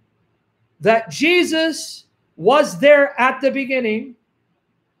me that Jesus was there at the beginning,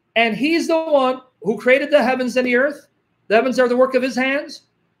 and he's the one who created the heavens and the earth. The heavens are the work of his hands,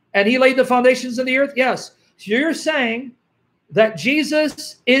 and he laid the foundations of the earth. Yes. So you're saying that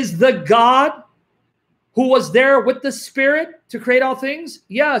Jesus is the God who was there with the Spirit to create all things?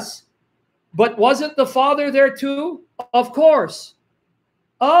 Yes. But wasn't the Father there too? Of course.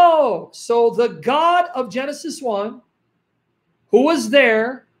 Oh, so the God of Genesis 1, who was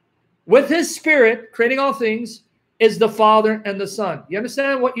there with his Spirit creating all things, is the Father and the Son. You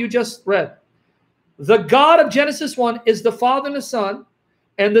understand what you just read? The God of Genesis 1 is the Father and the Son,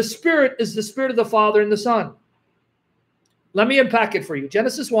 and the Spirit is the Spirit of the Father and the Son. Let me unpack it for you.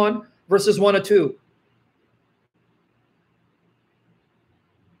 Genesis 1, verses 1 to 2.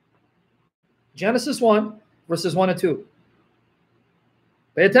 Genesis 1, verses 1 and 2.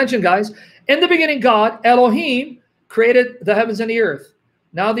 Pay attention, guys. In the beginning, God, Elohim, created the heavens and the earth.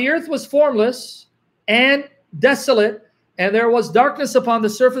 Now the earth was formless and desolate, and there was darkness upon the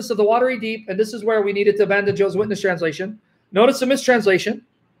surface of the watery deep. And this is where we needed to abandon Joe's Witness translation. Notice the mistranslation.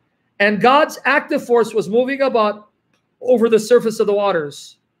 And God's active force was moving about over the surface of the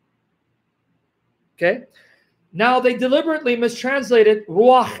waters. Okay. Now they deliberately mistranslated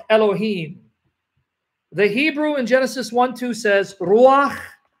Ruach Elohim. The Hebrew in Genesis 1:2 says Ruach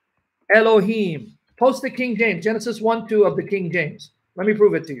Elohim. Post the King James, Genesis 1:2 of the King James. Let me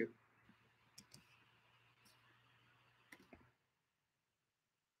prove it to you.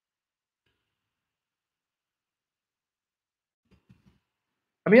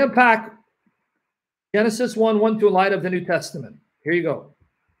 Let me unpack Genesis 1:1 in light of the New Testament. Here you go.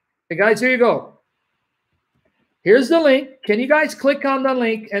 Hey guys, here you go. Here's the link. Can you guys click on the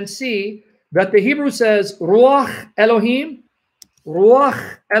link and see that the Hebrew says Ruach Elohim?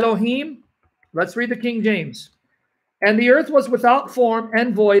 Ruach Elohim. Let's read the King James. And the earth was without form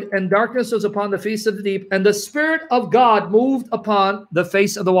and void, and darkness was upon the face of the deep, and the Spirit of God moved upon the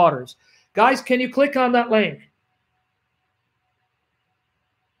face of the waters. Guys, can you click on that link?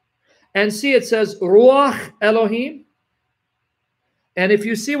 And see it says Ruach Elohim. And if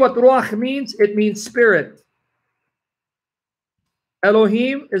you see what Ruach means, it means spirit.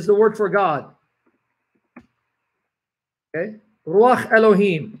 Elohim is the word for God. Okay? Ruach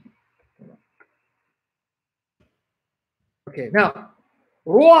Elohim. Okay, now,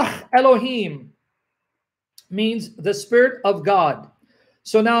 Ruach Elohim means the Spirit of God.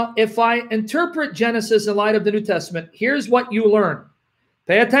 So now, if I interpret Genesis in light of the New Testament, here's what you learn.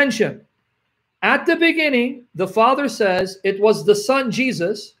 Pay attention. At the beginning, the Father says it was the Son,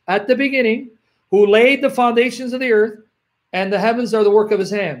 Jesus, at the beginning, who laid the foundations of the earth, and the heavens are the work of his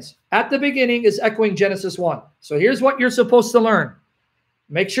hands. At the beginning is echoing Genesis 1. So here's what you're supposed to learn.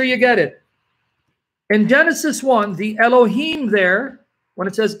 Make sure you get it. In Genesis 1, the Elohim there, when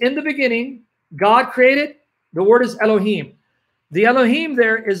it says in the beginning, God created, the word is Elohim. The Elohim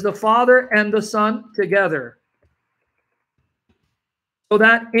there is the Father and the Son together. So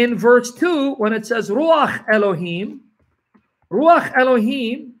that in verse 2, when it says Ruach Elohim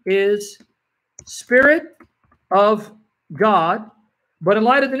is Spirit of God. But in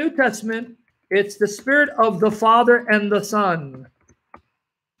light of the New Testament, it's the Spirit of the Father and the Son.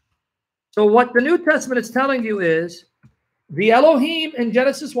 So what the New Testament is telling you is the Elohim in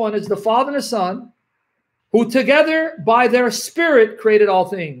Genesis 1 is the Father and the Son, who together by their Spirit created all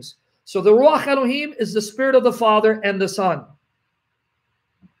things. So the Ruach Elohim is the Spirit of the Father and the Son.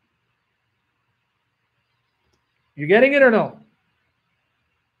 You getting it or no?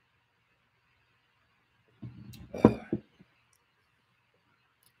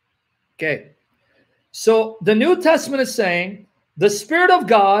 Okay. So the New Testament is saying the Spirit of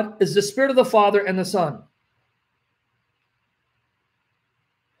God is the Spirit of the Father and the Son.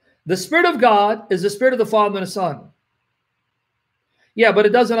 The Spirit of God is the Spirit of the Father and the Son. Yeah, but it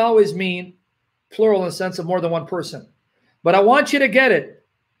doesn't always mean plural in the sense of more than one person. But I want you to get it.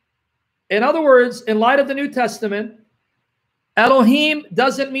 In other words, in light of the New Testament, Elohim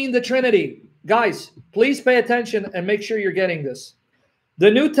doesn't mean the Trinity. Guys, please pay attention and make sure you're getting this. The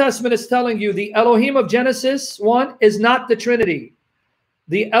New Testament is telling you the Elohim of Genesis 1 is not the Trinity.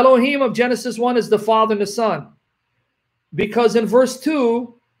 The Elohim of Genesis 1 is the Father and the Son. Because in verse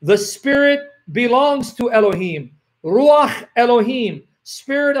 2, the Spirit belongs to Elohim. Ruach Elohim,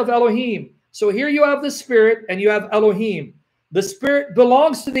 Spirit of Elohim. So here you have the Spirit and you have Elohim. The Spirit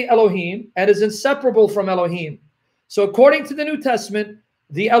belongs to the Elohim and is inseparable from Elohim. So according to the New Testament,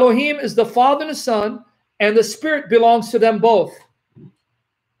 the Elohim is the Father and the Son, and the Spirit belongs to them both.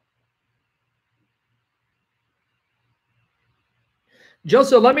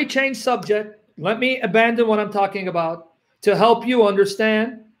 Joseph, let me change subject. Let me abandon what I'm talking about to help you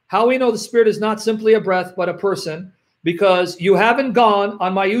understand how we know the Spirit is not simply a breath, but a person, because you haven't gone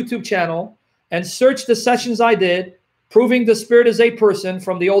on my YouTube channel and searched the sessions I did, proving the Spirit is a person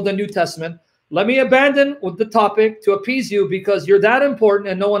from the Old and New Testament. Let me abandon the topic to appease you because you're that important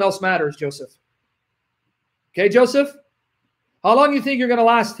and no one else matters, Joseph. Okay, Joseph? How long do you think you're going to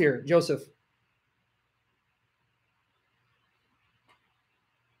last here, Joseph?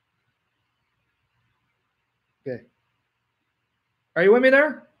 Okay. Are you with me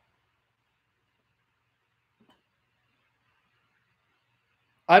there?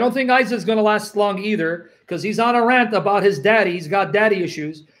 I don't think Isaac's going to last long either because he's on a rant about his daddy. He's got daddy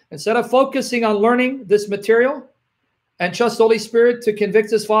issues. Instead of focusing on learning this material and trust the Holy Spirit to convict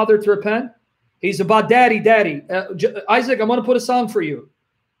his father to repent, he's about daddy. Isaac, I'm going to put a song for you.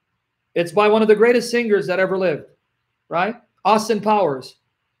 It's by one of the greatest singers that ever lived, right? Austin Powers.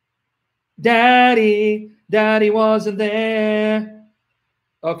 Daddy wasn't there.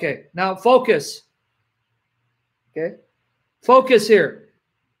 Okay, now focus. Okay, focus here.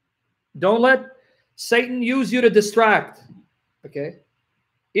 Don't let Satan use you to distract. Okay,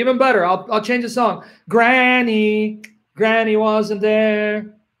 even better, I'll change the song. Granny wasn't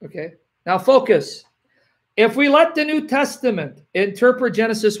there. Okay, now focus. If we let the New Testament interpret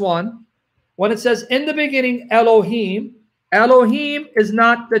Genesis 1, when it says in the beginning Elohim, Elohim is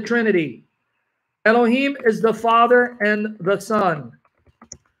not the Trinity. Elohim is the Father and the Son.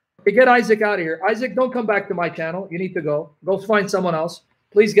 Okay, get Isaac out of here. Isaac, don't come back to my channel. You need to go. Go find someone else.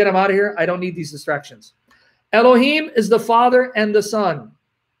 Please get him out of here. I don't need these distractions. Elohim is the Father and the Son.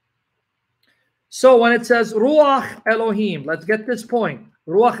 So when it says Ruach Elohim, let's get this point.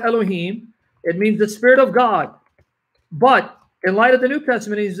 Ruach Elohim, it means the Spirit of God. But in light of the New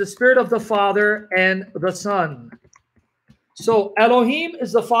Testament, it is the Spirit of the Father and the Son. So Elohim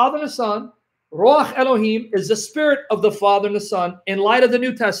is the Father and the Son. Ruach Elohim is the Spirit of the Father and the Son in light of the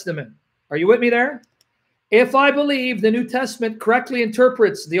New Testament. Are you with me there? If I believe the New Testament correctly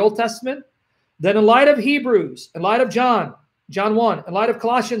interprets the Old Testament, then in light of Hebrews, in light of John 1, in light of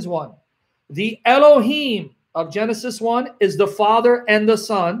Colossians 1, the Elohim of Genesis 1 is the Father and the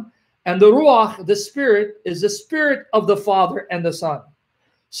Son, and the Ruach, the Spirit, is the Spirit of the Father and the Son.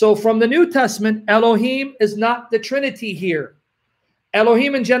 So from the New Testament, Elohim is not the Trinity here.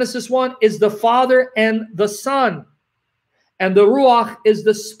 Elohim in Genesis 1 is the Father and the Son, and the Ruach is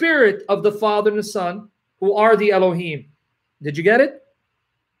the Spirit of the Father and the Son, who are the Elohim. Did you get it?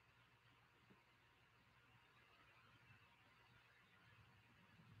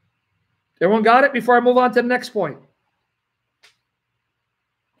 Everyone got it before I move on to the next point?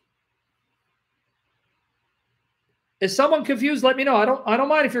 Is someone confused? Let me know. I don't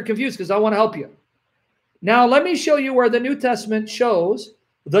mind if you're confused because I want to help you. Now, let me show you where the New Testament shows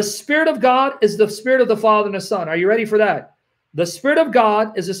the Spirit of God is the Spirit of the Father and the Son. Are you ready for that? The Spirit of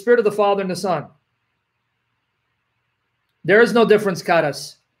God is the Spirit of the Father and the Son. There is no difference,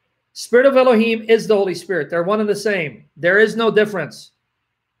 Karas. Spirit of Elohim is the Holy Spirit. They're one and the same. There is no difference.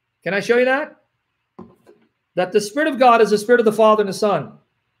 Can I show you that? That the Spirit of God is the Spirit of the Father and the Son.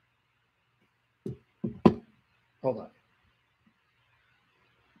 Hold on.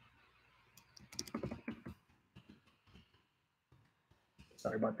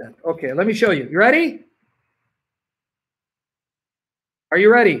 Sorry about that. Okay, let me show you. You ready? Are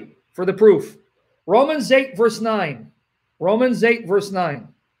you ready for the proof? Romans 8, verse 9. Romans 8, verse 9.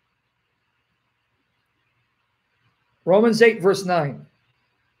 Romans 8, verse 9.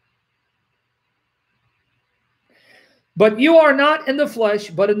 But you are not in the flesh,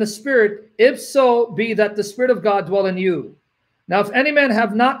 but in the Spirit, if so be that the Spirit of God dwell in you. Now, if any man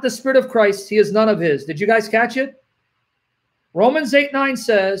have not the Spirit of Christ, he is none of his. Did you guys catch it? Romans 8, 9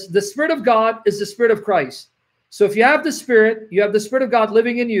 says, the Spirit of God is the Spirit of Christ. So if you have the Spirit, you have the Spirit of God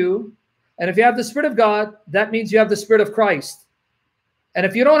living in you. And if you have the Spirit of God, that means you have the Spirit of Christ. And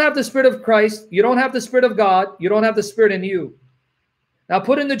if you don't have the Spirit of Christ, you don't have the Spirit of God, you don't have the Spirit in you. Now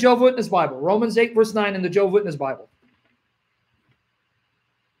put in the Jehovah Witness Bible, Romans 8, verse 9 in the Jehovah Witness Bible.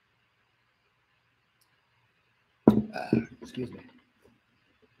 Excuse me.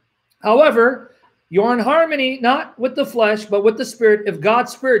 However, you are in harmony, not with the flesh, but with the Spirit, if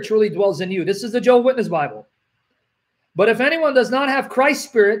God's Spirit truly dwells in you. This is the Jehovah Witness Bible. But if anyone does not have Christ's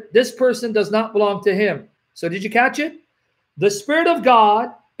Spirit, this person does not belong to him. So did you catch it? The Spirit of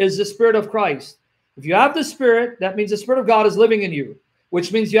God is the Spirit of Christ. If you have the Spirit, that means the Spirit of God is living in you,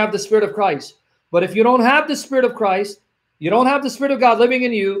 which means you have the Spirit of Christ. But if you don't have the Spirit of Christ, you don't have the Spirit of God living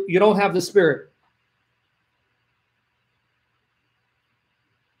in you, you don't have the Spirit.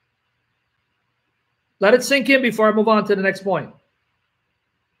 Let it sink in before I move on to the next point.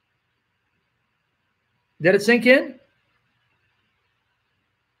 Did it sink in?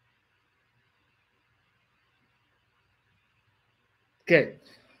 Okay.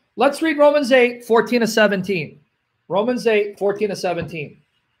 Let's read Romans 8, 14 to 17. Romans 8, 14 to 17.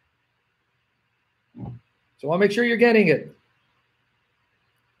 So I want to make sure you're getting it.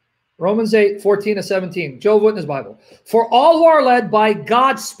 Romans 8, 14 to 17. Jehovah's Witness Bible. For all who are led by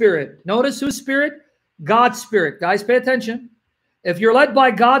God's Spirit. Notice whose Spirit? God's Spirit. Guys, pay attention. If you're led by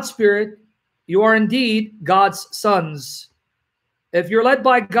God's Spirit, you are indeed God's sons. If you're led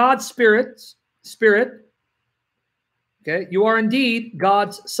by God's Spirit, okay, you are indeed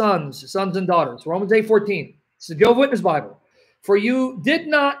God's sons and daughters. Romans 8, 14. It's the Jehovah's Witness Bible. For you did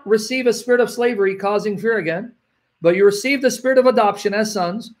not receive a spirit of slavery causing fear again, but you received the spirit of adoption as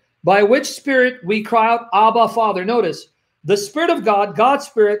sons, by which Spirit we cry out, Abba, Father. Notice, the Spirit of God, God's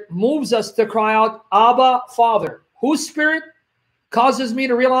Spirit, moves us to cry out, Abba, Father. Whose Spirit causes me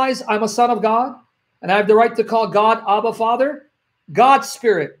to realize I'm a son of God and I have the right to call God Abba, Father? God's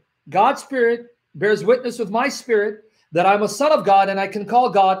Spirit. God's Spirit bears witness with my spirit that I'm a son of God and I can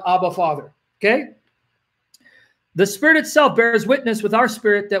call God Abba, Father. Okay? The Spirit itself bears witness with our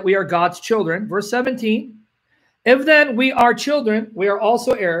spirit that we are God's children. Verse 17. If then we are children, we are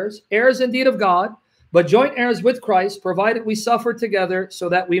also heirs, heirs indeed of God, but joint heirs with Christ, provided we suffer together so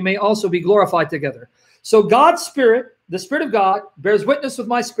that we may also be glorified together. So God's Spirit, the Spirit of God, bears witness with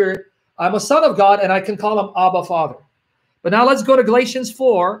my spirit. I'm a son of God and I can call him Abba, Father. But now let's go to Galatians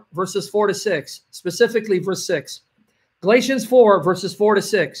 4, verses 4 to 6, specifically verse 6. Galatians 4, verses 4 to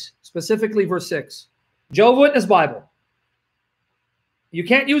 6, specifically verse 6. Jehovah's Witness Bible. You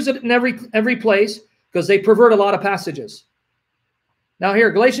can't use it in every place because they pervert a lot of passages. Now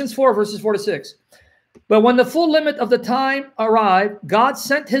here, Galatians 4, verses 4 to 6. But when the full limit of the time arrived, God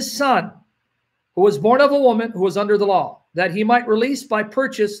sent his son, who was born of a woman who was under the law, that he might release by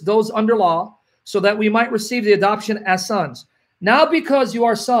purchase those under law, so that we might receive the adoption as sons. Now because you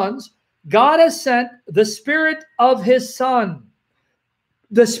are sons, God has sent the Spirit of his Son,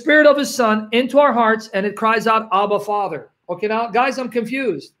 the Spirit of his Son into our hearts, and it cries out, Abba, Father. Okay, now, guys, I'm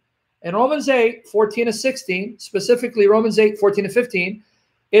confused. In Romans 8, 14 to 16, specifically Romans 8, 14 to 15,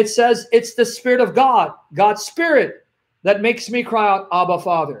 it says it's the Spirit of God, God's Spirit, that makes me cry out, Abba,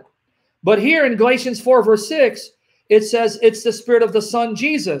 Father. But here in Galatians 4, verse 6, it says it's the Spirit of the Son,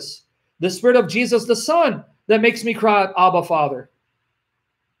 Jesus, the Spirit of Jesus, the Son, that makes me cry out, Abba, Father.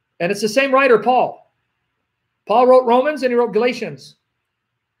 And it's the same writer, Paul. Paul wrote Romans and he wrote Galatians.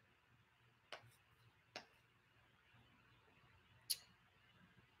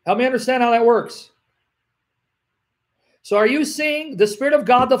 Help me understand how that works. So are you seeing the Spirit of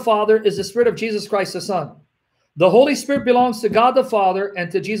God the Father is the Spirit of Jesus Christ the Son? The Holy Spirit belongs to God the Father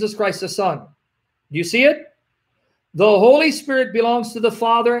and to Jesus Christ the Son. Do you see it? The Holy Spirit belongs to the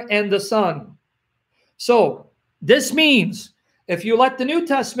Father and the Son. So this means if you let the New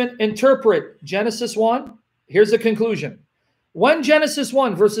Testament interpret Genesis 1, here's the conclusion. When Genesis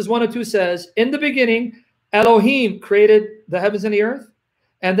 1, verses 1 and 2 says, in the beginning, Elohim created the heavens and the earth.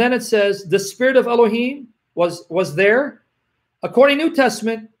 And then it says the Spirit of Elohim was there. According to New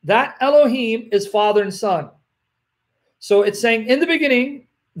Testament, that Elohim is Father and Son. So it's saying in the beginning,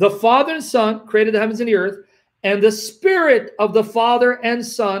 the Father and Son created the heavens and the earth, and the Spirit of the Father and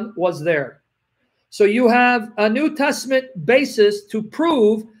Son was there. So you have a New Testament basis to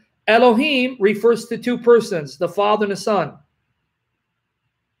prove Elohim refers to two persons, the Father and the Son.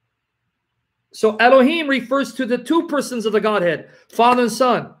 So Elohim refers to the two persons of the Godhead, Father and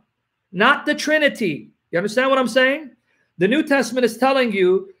Son, not the Trinity. You understand what I'm saying? The New Testament is telling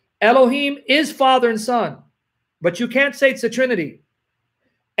you Elohim is Father and Son, but you can't say it's a Trinity.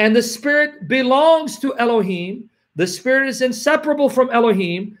 And the Spirit belongs to Elohim. The Spirit is inseparable from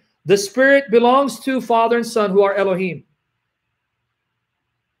Elohim. The Spirit belongs to Father and Son, who are Elohim.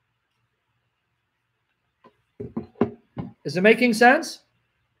 Is it making sense?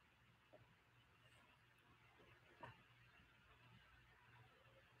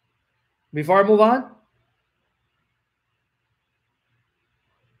 Before I move on?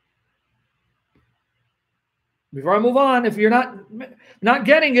 Before I move on, if you're not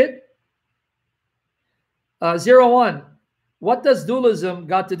getting it, 01. What does dualism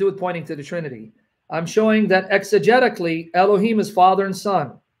got to do with pointing to the Trinity? I'm showing that exegetically, Elohim is Father and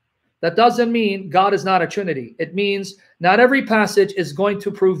Son. That doesn't mean God is not a Trinity. It means not every passage is going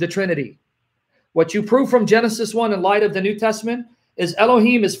to prove the Trinity. What you prove from Genesis 1 in light of the New Testament is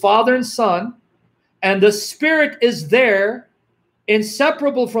Elohim is Father and Son, and the Spirit is there,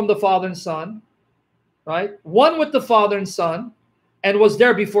 inseparable from the Father and Son, right? One with the Father and Son, and was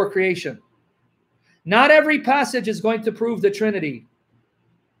there before creation. Not every passage is going to prove the Trinity.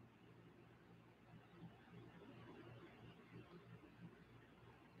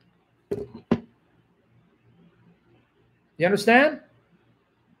 You understand?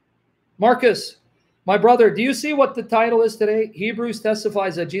 Marcus, my brother, do you see what the title is today? Hebrews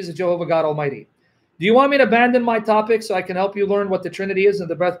testifies that Jesus, Jehovah, God Almighty. Do you want me to abandon my topic so I can help you learn what the Trinity is and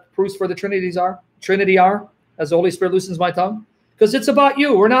the best proofs for the Trinity are, as the Holy Spirit loosens my tongue? Because it's about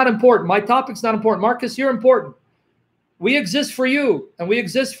you. We're not important. My topic's not important. Marcus, you're important. We exist for you, and we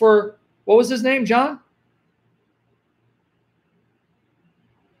exist for, what was his name, John?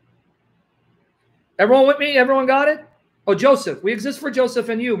 Everyone with me? Everyone got it? Oh, Joseph. We exist for Joseph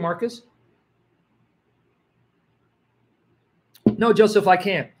and you, Marcus. No, Joseph, I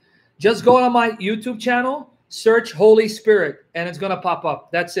can't. Just go on my YouTube channel, search Holy Spirit, and it's going to pop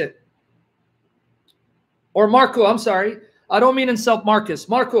up. That's it. Or Marco, I'm sorry. I don't mean insult Marcus.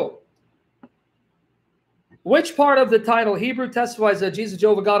 Marco, which part of the title, Hebrew testifies that Jesus,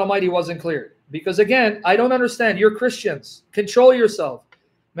 Jehovah, God Almighty, wasn't clear? Because again, I don't understand. You're Christians. Control yourself.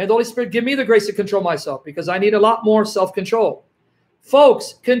 May the Holy Spirit give me the grace to control myself, because I need a lot more self-control.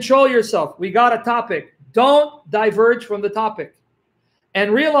 Folks, control yourself. We got a topic. Don't diverge from the topic.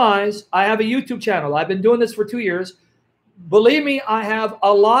 And realize I have a YouTube channel. I've been doing this for 2 years. Believe me, I have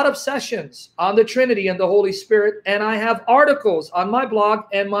a lot of sessions on the Trinity and the Holy Spirit, and I have articles on my blog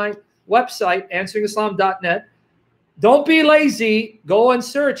and my website, answeringislam.net. Don't be lazy. Go and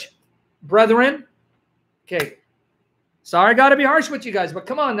search, brethren. Okay. Sorry, I got to be harsh with you guys, but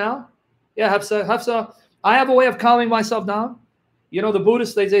come on now. Yeah, Hafsa. I have a way of calming myself down. You know, the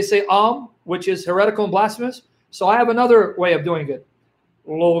Buddhists, they say which is heretical and blasphemous. So I have another way of doing it.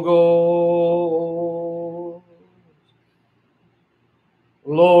 Logo.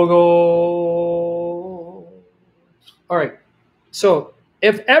 Logo. All right. So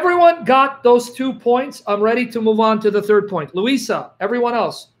if everyone got those 2 points, I'm ready to move on to the third point. Luisa, everyone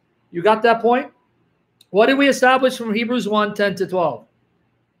else, you got that point? What did we establish from Hebrews 1, 10 to 12?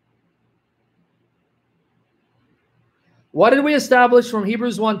 What did we establish from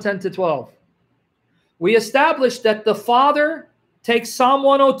Hebrews 1, 10 to 12? We established that the Father takes Psalm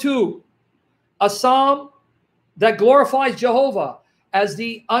 102, a psalm that glorifies Jehovah as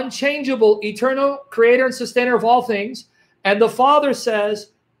the unchangeable, eternal creator and sustainer of all things. And the Father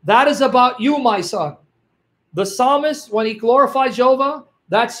says, that is about you, my son. The psalmist, when he glorifies Jehovah,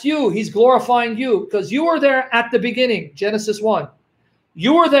 that's you. He's glorifying you because you were there at the beginning, Genesis 1.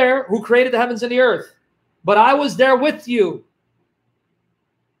 You were there who created the heavens and the earth, but I was there with you.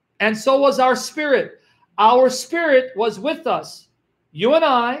 And so was our spirit. Our spirit was with us. You and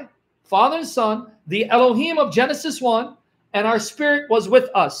I, Father and Son, the Elohim of Genesis 1, and our spirit was with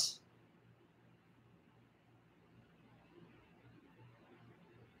us.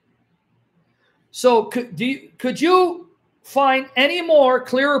 So could you find any more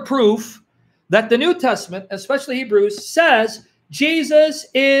clearer proof that the New Testament, especially Hebrews, says Jesus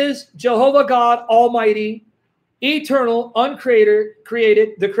is Jehovah God Almighty, eternal, uncreated,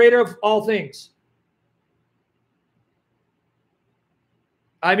 created, the creator of all things?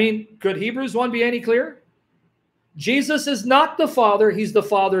 I mean, could Hebrews 1 be any clearer? Jesus is not the Father, he's the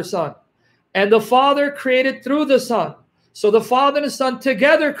Father's Son. And the Father created through the Son. So the Father and the Son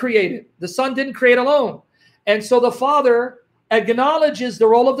together created. The Son didn't create alone. And so the Father acknowledges the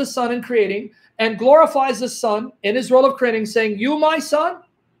role of the Son in creating and glorifies the Son in his role of creating, saying, you, my Son,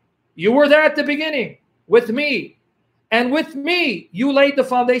 you were there at the beginning with me. And with me, you laid the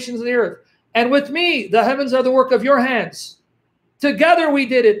foundations of the earth. And with me, the heavens are the work of your hands. Together we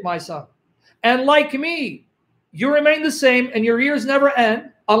did it, my Son. And like me, you remain the same and your years never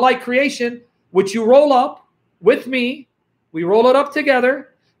end, unlike creation, which you roll up with me. We roll it up together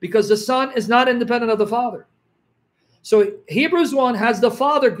because the Son is not independent of the Father. So Hebrews 1 has the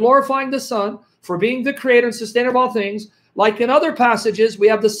Father glorifying the Son for being the creator and sustainer of all things. Like in other passages, we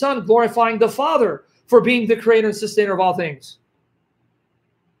have the Son glorifying the Father for being the creator and sustainer of all things.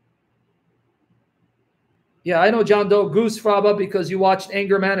 Yeah, I know, John Doe, Goose Fraba, because you watched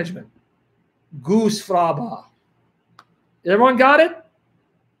Anger Management. Goose Fraba. Everyone got it?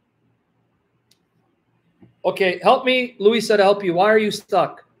 Okay, help me, Luisa, to help you. Why are you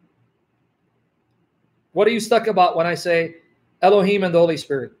stuck? What are you stuck about when I say Elohim and the Holy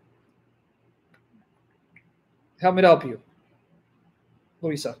Spirit? Help me to help you,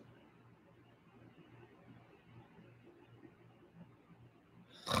 Luisa.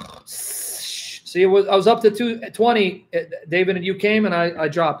 See, I was up to 220, David, and you came and I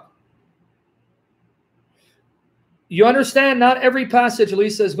dropped. You understand not every passage,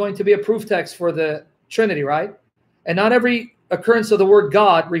 Lisa, is going to be a proof text for the Trinity, right? And not every occurrence of the word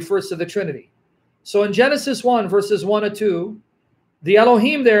God refers to the Trinity. So in Genesis 1, verses 1 and 2, the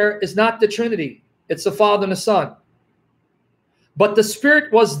Elohim there is not the Trinity. It's the Father and the Son. But the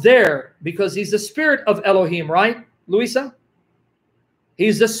Spirit was there because he's the Spirit of Elohim, right, Luisa?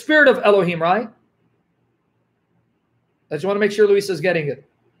 He's the Spirit of Elohim, right? I just want to make sure Luisa's getting it.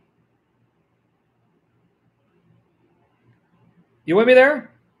 You with me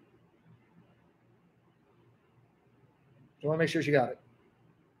there? I want to make sure she got it.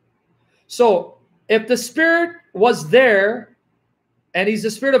 So if the Spirit was there, and he's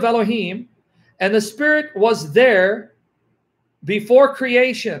the Spirit of Elohim, and the Spirit was there before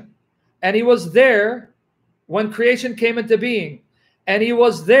creation, and he was there when creation came into being, and he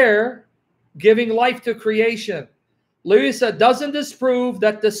was there giving life to creation. Luisa, doesn't this prove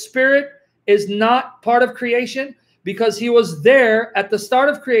that the Spirit is not part of creation? Because he was there at the start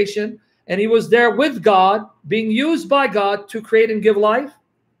of creation, and he was there with God, being used by God to create and give life.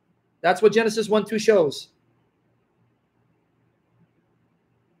 That's what Genesis 1:2 shows.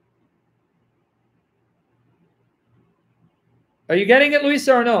 Are you getting it,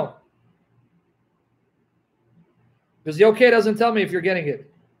 Luisa, or no? Because the okay doesn't tell me if you're getting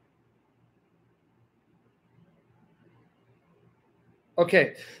it.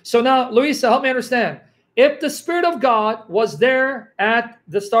 Okay, so now, Luisa, help me understand. If the Spirit of God was there at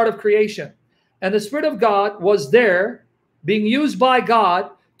the start of creation, and the Spirit of God was there being used by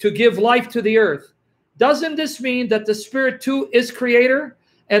God to give life to the earth, doesn't this mean that the Spirit too is creator?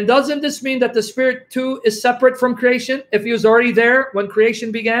 And doesn't this mean that the Spirit too is separate from creation if he was already there when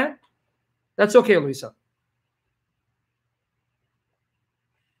creation began? That's okay, Luisa.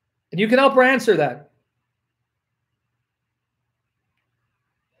 And you can help her answer that.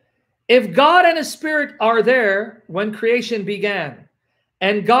 If God and his spirit are there when creation began,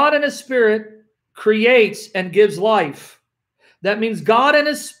 and God and his spirit creates and gives life, that means God and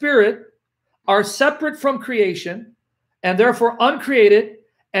his spirit are separate from creation and therefore uncreated,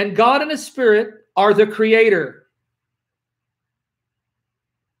 and God and his spirit are the creator.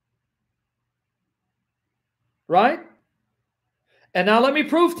 Right? And now let me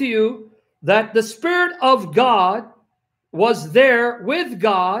prove to you that the Spirit of God was there with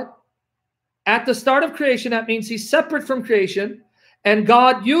God at the start of creation. That means he's separate from creation. And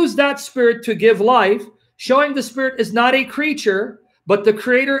God used that Spirit to give life, showing the Spirit is not a creature, but the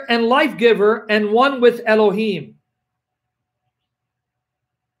creator and life giver and one with Elohim.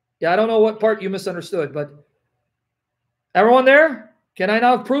 Yeah, I don't know what part you misunderstood, but everyone there? Can I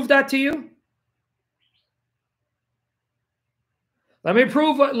now prove that to you? Let me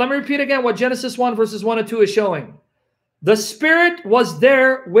repeat again what Genesis 1 verses 1 and 2 is showing. The Spirit was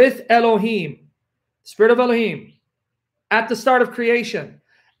there with Elohim, Spirit of Elohim, at the start of creation.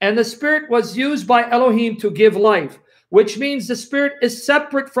 And the Spirit was used by Elohim to give life, which means the Spirit is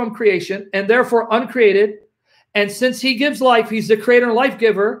separate from creation and therefore uncreated. And since he gives life, he's the creator and life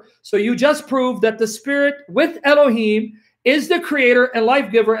giver. So you just proved that the Spirit with Elohim is the creator and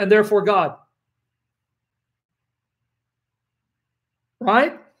life giver and therefore God.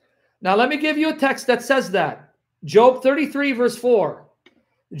 Right? Now let me give you a text that says that. Job 33 verse 4.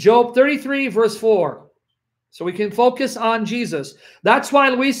 Job 33 verse 4. So we can focus on Jesus. That's why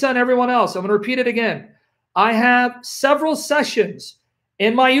Luisa and everyone else, I'm going to repeat it again. I have several sessions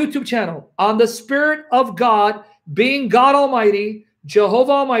in my YouTube channel on the Spirit of God being God Almighty,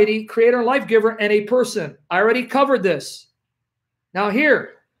 Jehovah Almighty, creator and life giver, and a person. I already covered this. Now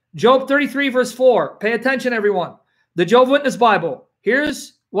here, Job 33 verse 4. Pay attention, everyone. The Jehovah's Witness Bible.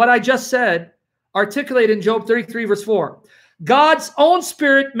 Here's what I just said, articulated in Job 33 verse 4. God's own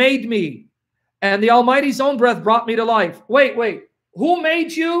Spirit made me, and the Almighty's own breath brought me to life. Wait. Who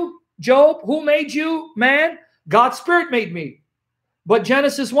made you, Job? Who made you, man? God's Spirit made me. But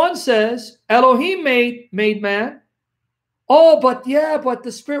Genesis 1 says, Elohim made man. Oh, but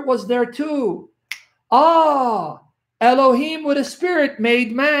the Spirit was there too. Elohim with a Spirit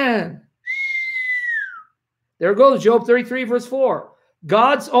made man. There goes Job 33 verse 4.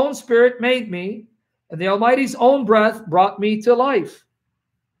 God's own Spirit made me, and the Almighty's own breath brought me to life.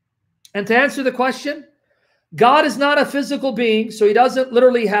 And to answer the question, God is not a physical being, so he doesn't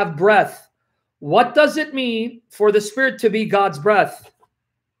literally have breath. What does it mean for the Spirit to be God's breath?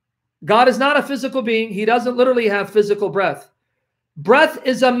 God is not a physical being. He doesn't literally have physical breath. Breath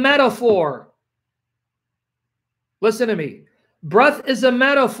is a metaphor. Listen to me. Breath is a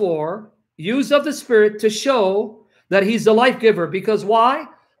metaphor used of the Spirit to show that he's the life giver. Because why?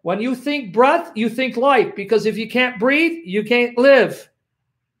 When you think breath, you think life. Because if you can't breathe, you can't live.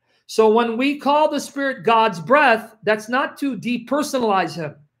 So when we call the Spirit God's breath, that's not to depersonalize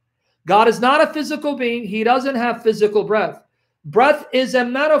him. God is not a physical being. He doesn't have physical breath. Breath is a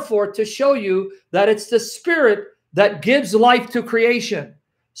metaphor to show you that it's the Spirit that gives life to creation.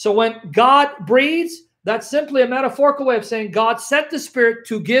 So when God breathes, that's simply a metaphorical way of saying God sent the Spirit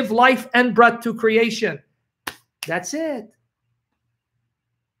to give life and breath to creation. That's it.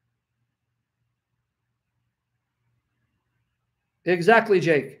 Exactly,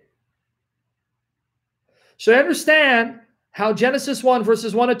 Jake. So understand how Genesis 1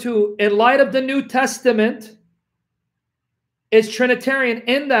 verses 1 and 2, in light of the New Testament, is Trinitarian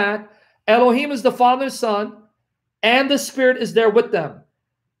in that Elohim is the Father and Son, and the Spirit is there with them.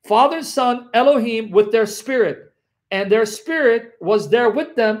 Father, Son, Elohim with their Spirit. And their Spirit was there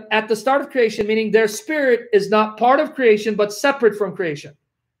with them at the start of creation, meaning their Spirit is not part of creation, but separate from creation.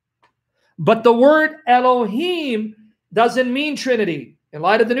 But the word Elohim doesn't mean Trinity. In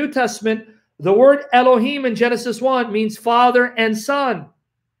light of the New Testament, the word Elohim in Genesis 1 means Father and Son.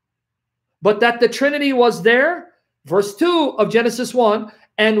 But that the Trinity was there, verse 2 of Genesis 1,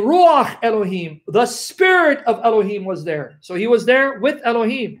 and Ruach Elohim, the Spirit of Elohim was there. So he was there with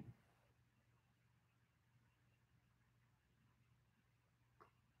Elohim.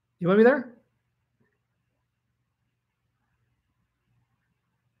 You want me there?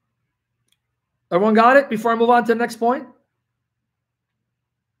 Everyone got it before I move on to the next point?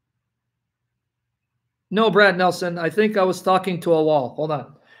 No, Brad Nelson. I think I was talking to a wall. Hold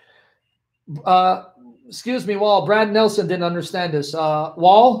on. Excuse me, Wall. Brad Nelson didn't understand this.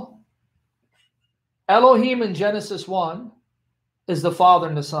 Wall, Elohim in Genesis 1 is the Father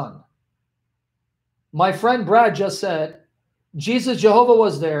and the Son. My friend Brad just said, Jesus, Jehovah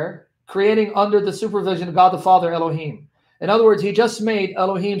was there, creating under the supervision of God the Father, Elohim. In other words, he just made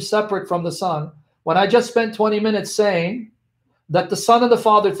Elohim separate from the Son. When I just spent 20 minutes saying that the Son and the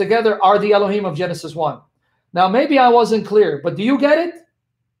Father together are the Elohim of Genesis 1. Now, maybe I wasn't clear, but do you get it?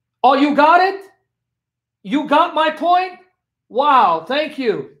 Oh, you got it? You got my point? Wow, thank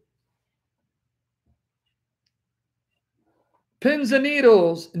you. Pins and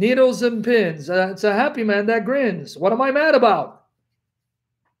needles, needles and pins. It's a happy man that grins. What am I mad about?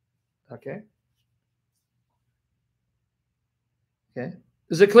 Okay. Okay.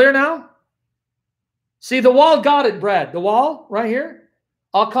 Is it clear now? See, the wall got it, Brad. The wall right here.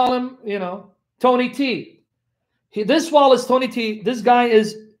 I'll call him, you know, Tony T. This wall is Tony T. This guy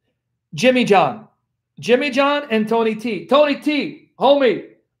is Jimmy John. Jimmy John and Tony T. Tony T, homie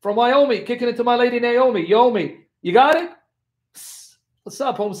from Wyoming, kicking it to my lady Naomi. Yomi. You got it? What's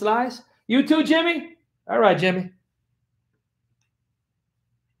up, home slice? You too, Jimmy? All right, Jimmy.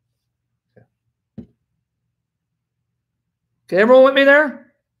 Okay, everyone with me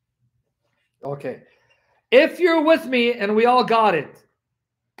there? Okay. If you're with me and we all got it.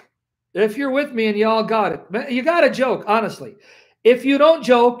 If you're with me and you all got it. You got to joke, honestly. If you don't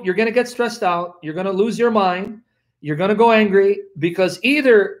joke, you're going to get stressed out. You're going to lose your mind. You're going to go angry because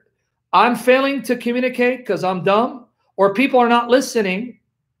either I'm failing to communicate because I'm dumb, or people are not listening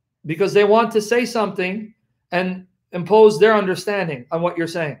because they want to say something and impose their understanding on what you're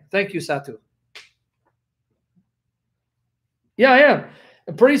saying. Thank you, Satu. Yeah, I am.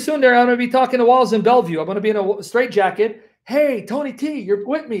 And pretty soon there, I'm going to be talking to Walls in Bellevue. I'm going to be in a straitjacket. Hey, Tony T, you're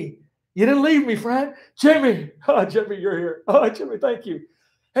with me. You didn't leave me, friend. Jimmy. Oh, Jimmy, you're here. Oh, Jimmy, thank you.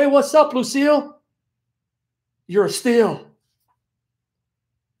 Hey, what's up, Lucille? You're a steal.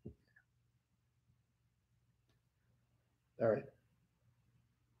 All right.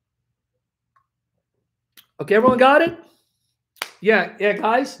 Okay, everyone got it? Yeah,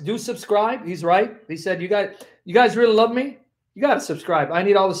 guys, do subscribe. He's right. He said, you guys really love me? You got to subscribe. I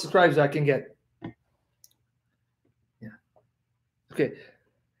need all the subscribers I can get. Yeah. Okay.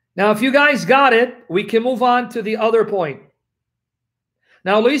 Now, if you guys got it, we can move on to the other point.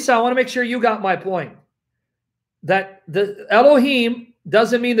 Now, Lisa, I want to make sure you got my point. That the Elohim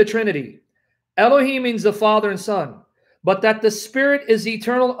doesn't mean the Trinity. Elohim means the Father and Son. But that the Spirit is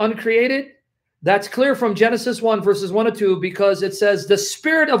eternal, uncreated, that's clear from Genesis 1, verses 1 to 2, because it says the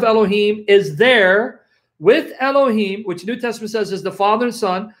Spirit of Elohim is there with Elohim, which New Testament says is the Father and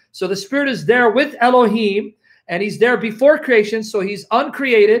Son. So the Spirit is there with Elohim, and he's there before creation, so he's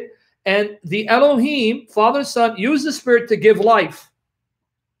uncreated. And the Elohim, Father and Son, use the Spirit to give life.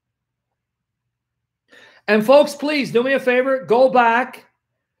 And folks, please do me a favor, go back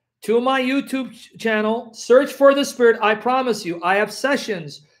to my YouTube channel, search for the Spirit. I promise you, I have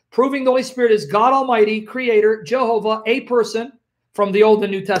sessions proving the Holy Spirit is God Almighty, Creator, Jehovah, a person from the Old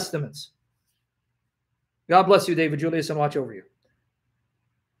and New Testaments. God bless you, David Julius, and watch over you.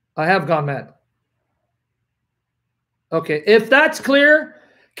 I have gone mad. Okay, if that's clear,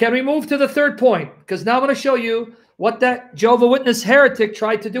 can we move to the third point? Because now I'm going to show you what that Jehovah Witness heretic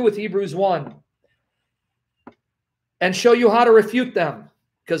tried to do with Hebrews 1. And show you how to refute them.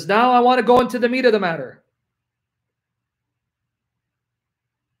 Because now I want to go into the meat of the matter.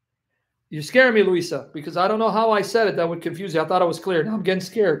 You're scaring me, Luisa, because I don't know how I said it that would confuse you. I thought I was clear. Now I'm getting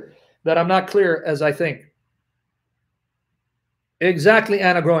scared that I'm not clear as I think. Exactly,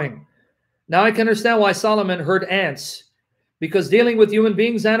 Anna Growing. Now I can understand why Solomon heard ants. Because dealing with human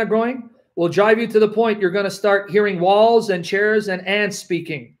beings, Anna Growing, will drive you to the point you're going to start hearing walls and chairs and ants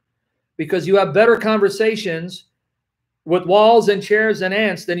speaking. Because you have better conversations with walls and chairs and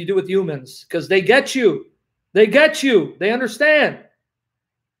ants than you do with humans. Because they get you. They get you. They understand.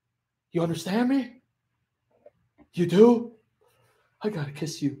 You understand me? You do? I got to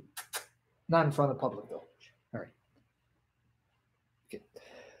kiss you. Not in front of the public, though. All right. Okay.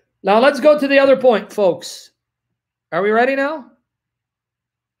 Now, let's go to the other point, folks. Are we ready now?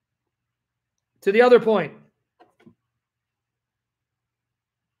 To the other point.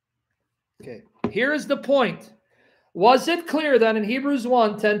 Okay. Here is the point. Was it clear that in Hebrews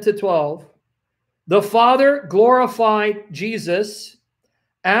 1, 10 to 12, the Father glorified Jesus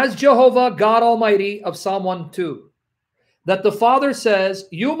as Jehovah God Almighty of Psalm 1:2? That the Father says,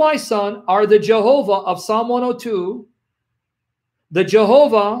 you, my son, are the Jehovah of Psalm 102, the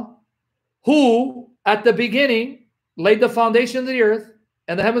Jehovah who at the beginning laid the foundation of the earth,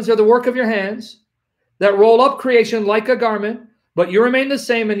 and the heavens are the work of your hands, that roll up creation like a garment, but you remain the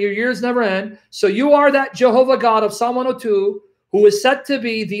same and your years never end. So you are that Jehovah God of Psalm 102 who is said to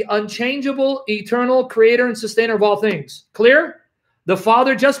be the unchangeable, eternal creator and sustainer of all things. Clear? The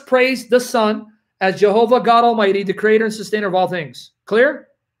Father just praised the Son as Jehovah God Almighty, the creator and sustainer of all things. Clear?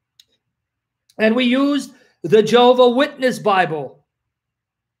 And we used the Jehovah Witness Bible.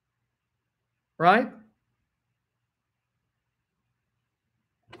 Right?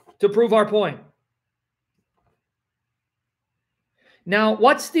 to prove our point. Now,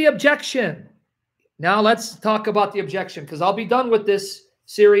 what's the objection? Now let's talk about the objection, because I'll be done with this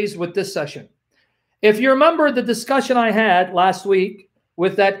series, with this session. If you remember the discussion I had last week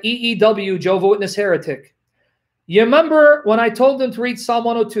with that EEW, Jehovah Witness heretic, you remember when I told him to read Psalm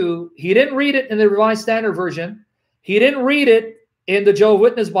 102, he didn't read it in the Revised Standard Version. He didn't read it in the Jehovah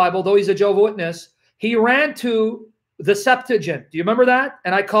Witness Bible, though he's a Jehovah Witness. He ran to the Septuagint. Do you remember that?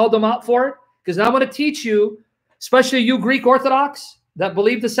 And I called him out for it, because now I'm going to teach you, especially you Greek Orthodox that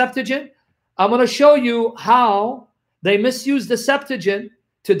believe the Septuagint, I'm going to show you how they misuse the Septuagint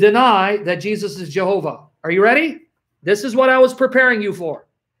to deny that Jesus is Jehovah. Are you ready? This is what I was preparing you for.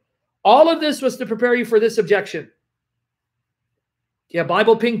 All of this was to prepare you for this objection. Yeah,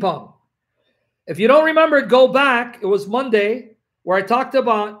 Bible ping pong. If you don't remember it, go back. It was Monday where I talked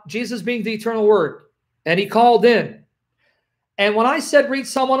about Jesus being the eternal word. And he called in. And when I said read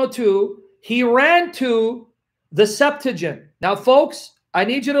Psalm 102, he ran to the Septuagint. Now, folks, I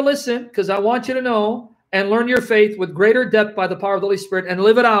need you to listen, because I want you to know and learn your faith with greater depth by the power of the Holy Spirit and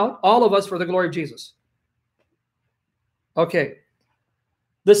live it out, all of us, for the glory of Jesus. Okay.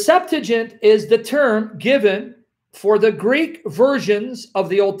 The Septuagint is the term given for the Greek versions of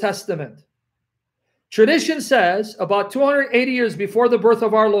the Old Testament. Tradition says about 280 years before the birth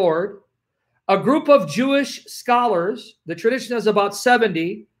of our Lord, a group of Jewish scholars, the tradition is about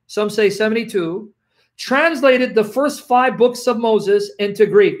 70, some say 72, translated the first 5 books of Moses into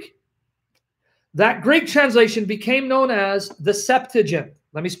Greek. That Greek translation became known as the Septuagint.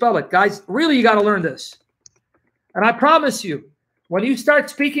 Let me spell it. Guys, really, you got to learn this. And I promise you, when you start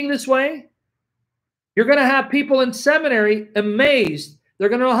speaking this way, you're going to have people in seminary amazed. They're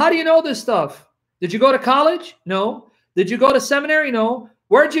going to know, how do you know this stuff? Did you go to college? No. Did you go to seminary? No.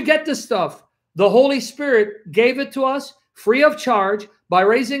 Where'd you get this stuff? The Holy Spirit gave it to us free of charge by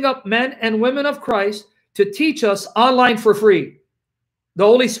raising up men and women of Christ to teach us online for free. The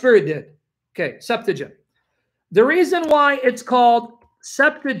Holy Spirit did. Okay, Septuagint. The reason why it's called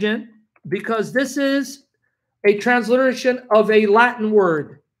Septuagint, because this is a transliteration of a Latin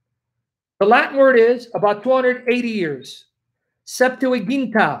word. The Latin word is about 280 years.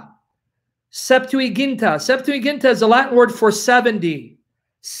 Septuaginta. Septuaginta. Septuaginta is the Latin word for 70.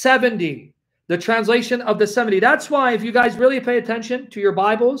 70. The translation of the 70. That's why if you guys really pay attention to your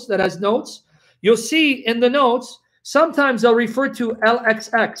Bibles that has notes, you'll see in the notes, sometimes they'll refer to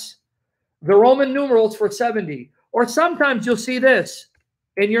LXX, the Roman numerals for 70. Or sometimes you'll see this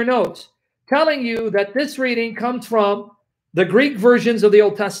in your notes, telling you that this reading comes from the Greek versions of the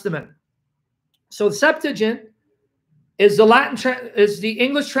Old Testament. So the Septuagint is the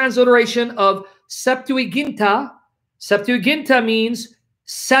English transliteration of Septuaginta. Septuaginta means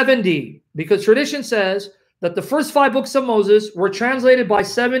 70, because tradition says that the first 5 books of Moses were translated by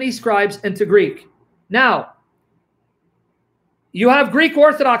 70 scribes into Greek. Now, you have Greek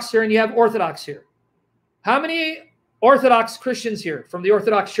Orthodox here and you have Orthodox here. How many Orthodox Christians here from the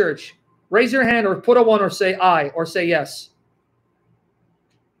Orthodox Church? Raise your hand or put a 1 or say I or say yes.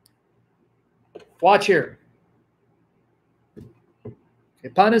 Watch here. Okay,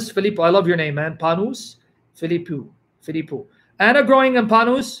 Panus Filippo. I love your name, man. Panus Filippo. Anna Growing and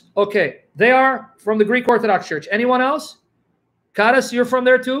Panus. Okay. They are from the Greek Orthodox Church. Anyone else? Karas, you're from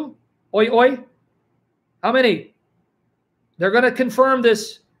there too? Oi, oi. How many? They're going to confirm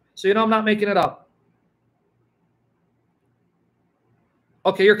this, so you know I'm not making it up.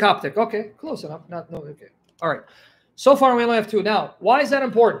 Okay, you're Coptic. Okay, close enough. Okay. All right. So far, we only have 2. Now, why is that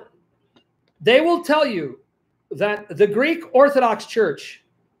important? They will tell you that the Greek Orthodox Church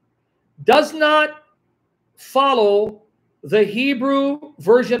does not follow the Hebrew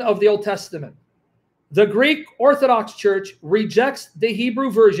version of the Old Testament. The Greek Orthodox Church rejects the Hebrew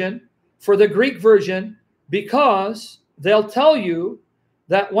version for the Greek version because they'll tell you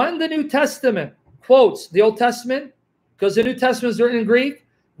that when the New Testament quotes the Old Testament, because the New Testament is written in Greek,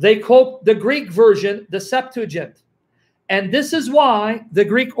 they quote the Greek version, the Septuagint. And this is why the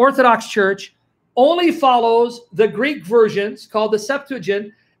Greek Orthodox Church only follows the Greek versions called the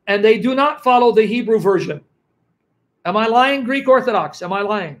Septuagint, and they do not follow the Hebrew version. Am I lying, Greek Orthodox? Am I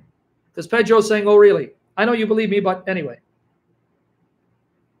lying? Because Pedro's saying, oh, really? I know you believe me, but anyway.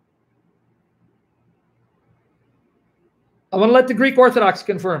 I want to let the Greek Orthodox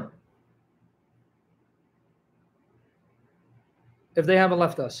confirm, if they haven't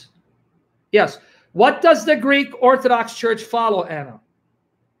left us. Yes. What does the Greek Orthodox Church follow, Anna?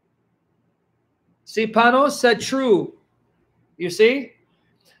 See, Panos said true. You see?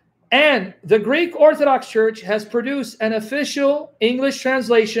 And the Greek Orthodox Church has produced an official English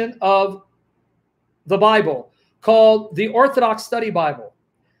translation of the Bible called the Orthodox Study Bible.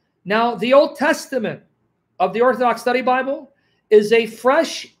 Now, the Old Testament of the Orthodox Study Bible is a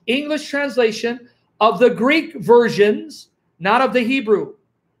fresh English translation of the Greek versions, not of the Hebrew.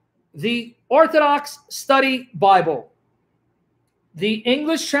 The Orthodox Study Bible, the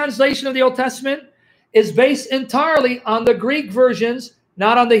English translation of the Old Testament, is based entirely on the Greek versions,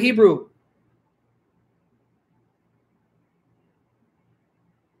 not on the Hebrew.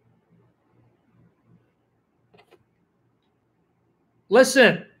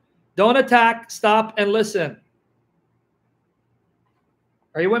 Listen, don't attack, stop and listen.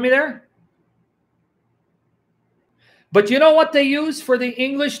 Are you with me there? But you know what they use for the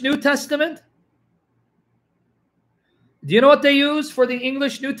English New Testament? Do you know what they use for the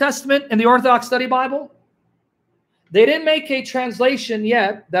English New Testament in the Orthodox Study Bible? They didn't make a translation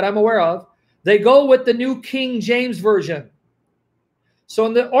yet that I'm aware of. They go with the New King James Version. So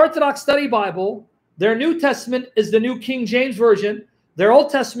in the Orthodox Study Bible, their New Testament is the New King James Version. Their Old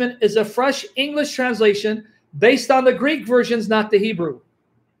Testament is a fresh English translation based on the Greek versions, not the Hebrew.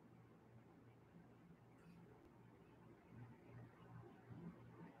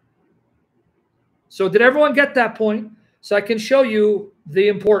 So did everyone get that point? So I can show you the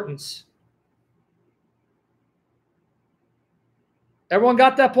importance. Everyone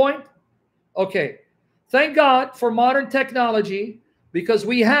got that point? Okay. Thank God for modern technology, because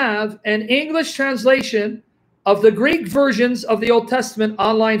we have an English translation of the Greek versions of the Old Testament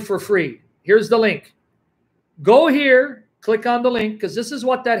online for free. Here's the link. Go here, click on the link, because this is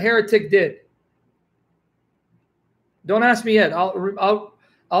what that heretic did. Don't ask me yet.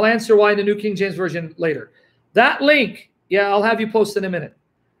 I'll answer why in the New King James Version later. That link, yeah, I'll have you post in a minute.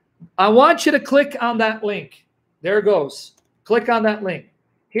 I want you to click on that link. There it goes. Click on that link.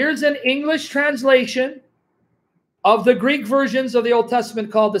 Here's an English translation of the Greek versions of the Old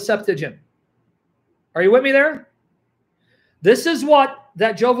Testament called the Septuagint. Are you with me there? This is what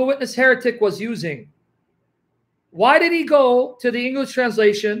that Jehovah's Witness heretic was using. Why did he go to the English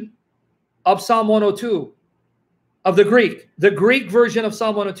translation of Psalm 102? Of the Greek version of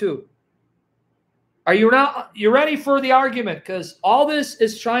Psalm 102. Are you ready for the argument? Because all this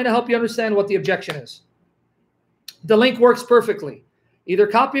is trying to help you understand what the objection is. The link works perfectly. Either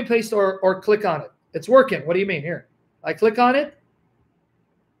copy and paste or click on it. It's working. What do you mean? Here, I click on it.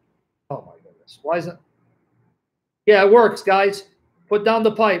 Oh my goodness. Why isn't? Yeah, it works, guys. Put down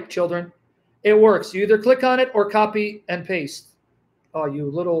the pipe, children. It works. You either click on it or copy and paste. Oh, you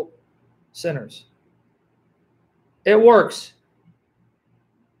little sinners. It works.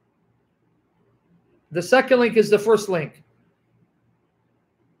 The second link is the first link.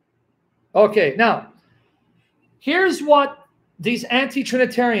 Okay, now, here's what these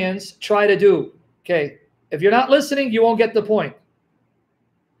anti-Trinitarians try to do. Okay, if you're not listening, you won't get the point.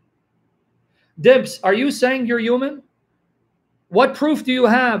 Dibs, are you saying you're human? What proof do you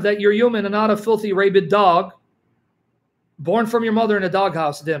have that you're human and not a filthy, rabid dog born from your mother in a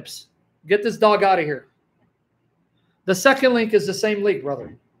doghouse, Dibs? Get this dog out of here. The second link is the same link,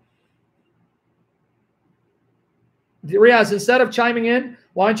 brother. Riaz, instead of chiming in,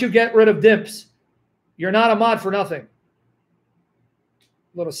 why don't you get rid of Dimps? You're not a mod for nothing.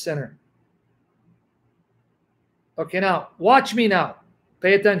 Little sinner. Okay, now, watch me now.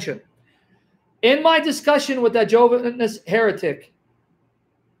 Pay attention. In my discussion with that Jehovah's Witness heretic,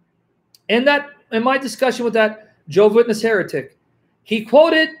 he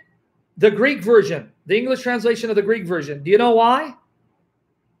quoted the Greek version, the English translation of the Greek version. Do you know why?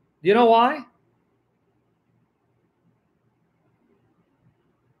 Do you know why?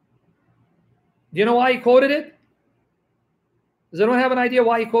 Do you know why he quoted it? Does anyone have an idea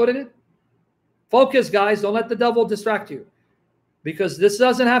why he quoted it? Focus, guys. Don't let the devil distract you, because this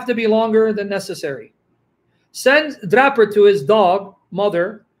doesn't have to be longer than necessary. Send Draper to his dog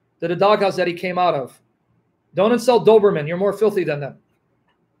mother to the doghouse that he came out of. Don't insult Doberman. You're more filthy than them.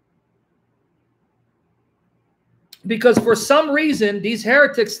 Because for some reason, these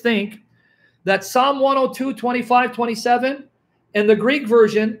heretics think that Psalm 102, 25, 27 in the Greek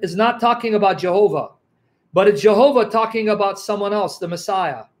version is not talking about Jehovah, but it's Jehovah talking about someone else, the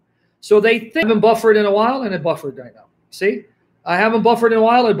Messiah. So they think I haven't buffered in a while, and it buffered right now. See? I haven't buffered in a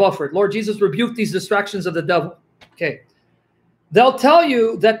while, it buffered. Lord Jesus rebuked these distractions of the devil. Okay. They'll tell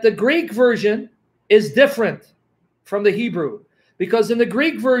you that the Greek version is different from the Hebrew, because in the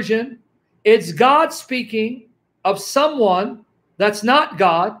Greek version, it's God speaking of someone that's not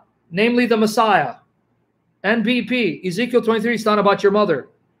God, namely the Messiah. NBP, Ezekiel 23 is not about your mother.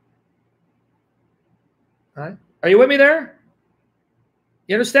 All right? Are you with me there?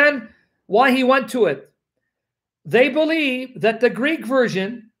 You understand why he went to it? They believe that the Greek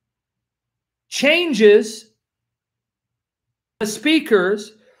version changes the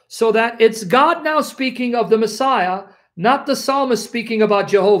speakers So that it's God now speaking of the Messiah, not the psalmist speaking about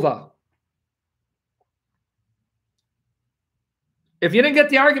Jehovah. If you didn't get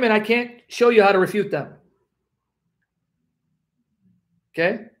the argument, I can't show you how to refute them.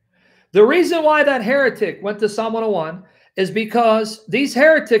 Okay? The reason why that heretic went to Psalm 101 is because these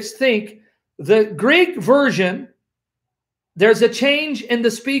heretics think the Greek version, there's a change in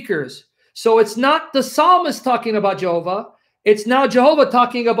the speakers. So it's not the psalmist talking about Jehovah. It's now Jehovah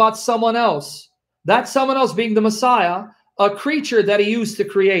talking about someone else. That someone else being the Messiah, a creature that he used to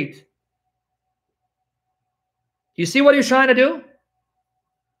create. You see what he's trying to do?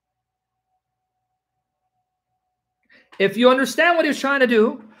 If you understand what he's trying to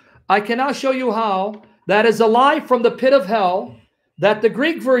do, I can now show you how that is a lie from the pit of hell, that the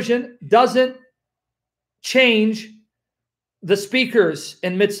Greek version doesn't change the speakers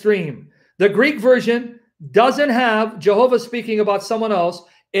in midstream. The Greek version doesn't have Jehovah speaking about someone else.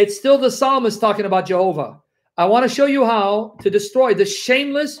 It's still the psalmist talking about Jehovah. I want to show you how to destroy the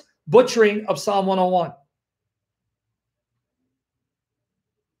shameless butchering of Psalm 101.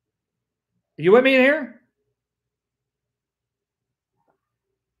 You with me in here?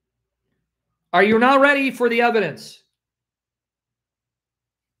 Are you now ready for the evidence?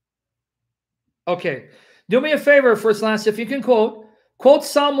 Okay. Do me a favor, First Lance, if you can quote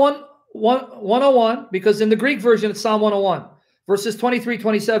Psalm 101, because in the Greek version, it's Psalm 101, verses 23,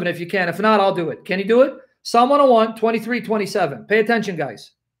 27, if you can. If not, I'll do it. Can you do it? Psalm 101, 23, 27. Pay attention,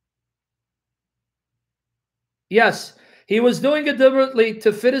 guys. Yes, he was doing it deliberately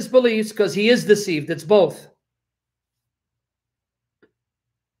to fit his beliefs because he is deceived. It's both.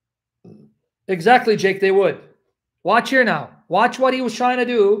 Exactly, Jake, they would. Watch here now. Watch what he was trying to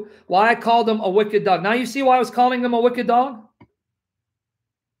do, why I called him a wicked dog. Now you see why I was calling him a wicked dog?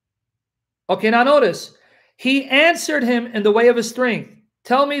 Okay, now notice. He answered him in the way of his strength.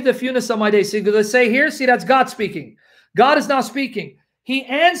 Tell me the fewness of my days. See, do they say here? See, that's God speaking. God is now speaking. He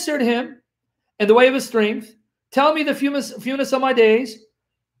answered him in the way of his strength. Tell me the fewness of my days,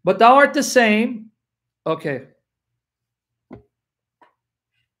 but thou art the same. Okay.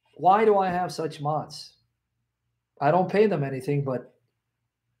 Why do I have such mods? I don't pay them anything, but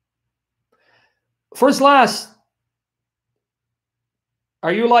first, last,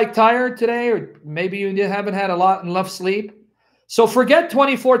 are you like tired today? Or maybe you haven't had enough sleep? So forget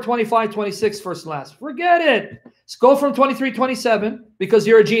 24, 25, 26 first and last. Forget it. Let's go from 23, 27 because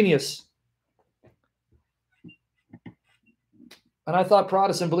you're a genius. And I thought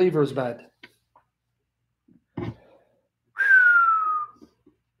Protestant believer was bad.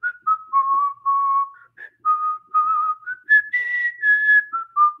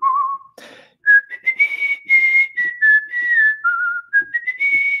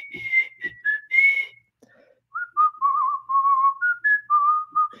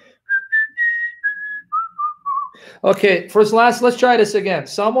 Okay, first, last, let's try this again.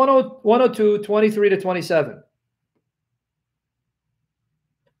 Psalm 102, 23 to 27.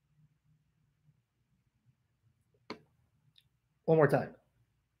 One more time.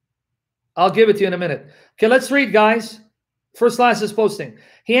 I'll give it to you in a minute. Okay, let's read, guys. First, last is posting.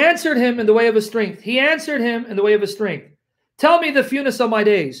 He answered him in the way of his strength. He answered him in the way of his strength. Tell me the fewness of my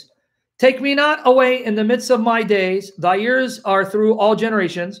days. Take me not away in the midst of my days. Thy years are through all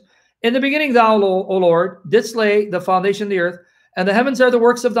generations. In the beginning, thou, O Lord, didst lay the foundation of the earth, and the heavens are the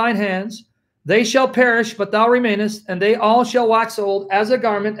works of thine hands. They shall perish, but thou remainest, and they all shall wax old. As a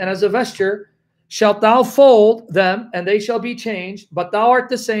garment and as a vesture shalt thou fold them, and they shall be changed, but thou art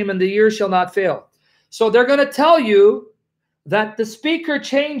the same, and the years shall not fail. So they're going to tell you that the speaker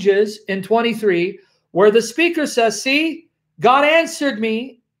changes in 23, where the speaker says, see, God answered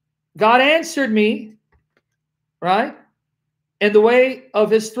me, right? In the way of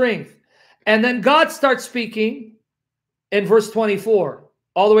his strength. And then God starts speaking in verse 24,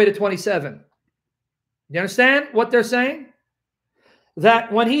 all the way to 27. You understand what they're saying?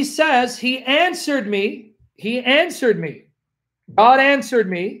 That when he says, he answered me, God answered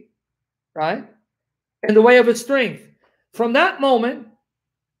me, right? In the way of his strength. From that moment,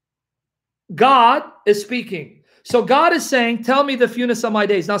 God is speaking. So God is saying, tell me the fewness of my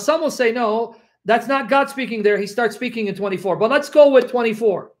days. Now, some will say, no, that's not God speaking there. He starts speaking in 24. But let's go with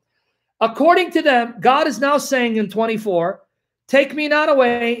 24. According to them, God is now saying in 24, take me not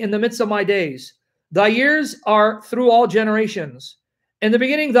away in the midst of my days. Thy years are through all generations. In the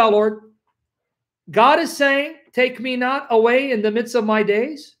beginning, thou Lord, God is saying, take me not away in the midst of my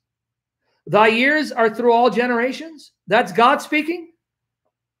days. Thy years are through all generations. That's God speaking.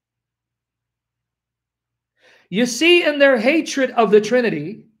 You see, in their hatred of the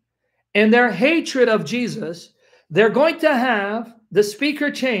Trinity, in their hatred of Jesus, they're going to have the speaker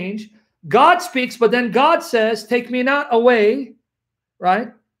change? God speaks, but then God says, take me not away,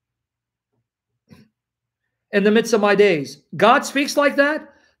 right? In the midst of my days. God speaks like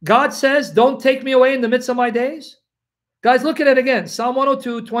that. God says, don't take me away in the midst of my days. Guys, look at it again. Psalm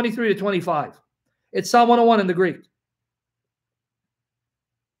 102, 23 to 25. It's Psalm 101 in the Greek.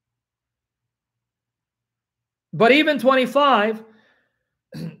 But even 25,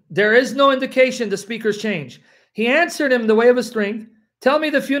 there is no indication the speaker's change. He answered him the way of his strength. Tell me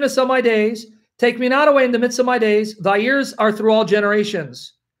the fewness of my days. Take me not away in the midst of my days. Thy years are through all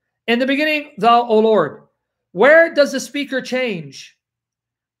generations. In the beginning, thou, O Lord. Where does the speaker change?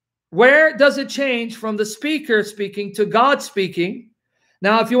 Where does it change from the speaker speaking to God speaking?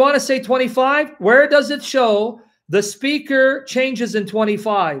 Now, if you want to say 25, where does it show the speaker changes in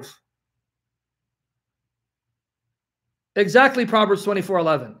 25? Exactly, Proverbs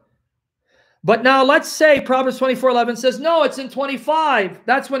 24:11. But now let's say Proverbs 24:11 says, no, it's in 25.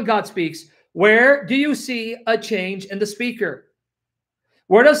 That's when God speaks. Where do you see a change in the speaker?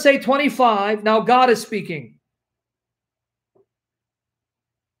 Where does it say 25? Now God is speaking.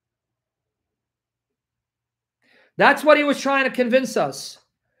 That's what he was trying to convince us.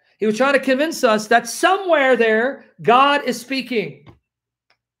 He was trying to convince us that somewhere there, God is speaking.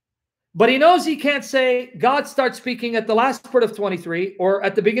 But he knows he can't say God starts speaking at the last part of 23 or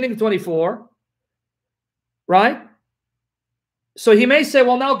at the beginning of 24. Right? So he may say,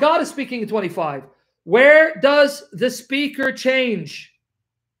 well, now God is speaking in 25. Where does the speaker change?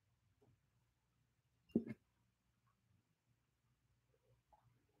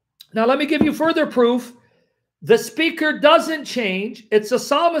 Now, let me give you further proof. The speaker doesn't change. It's a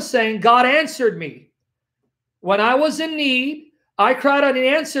psalmist saying, God answered me. When I was in need, I cried out and he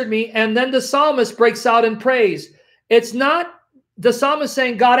answered me. And then the psalmist breaks out in praise. It's not the psalmist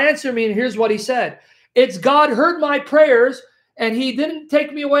saying, God answered me, and here's what he said. It's God heard my prayers, and he didn't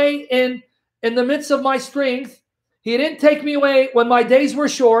take me away in the midst of my strength. He didn't take me away when my days were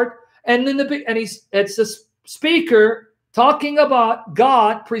short. And it's the speaker talking about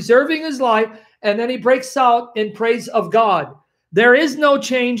God preserving his life, and then he breaks out in praise of God. There is no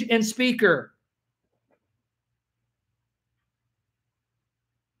change in speaker.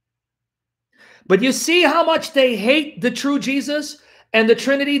 But you see how much they hate the true Jesus and the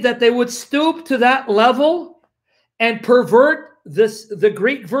Trinity, that they would stoop to that level and pervert the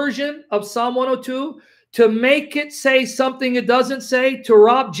Greek version of Psalm 102 to make it say something it doesn't say, to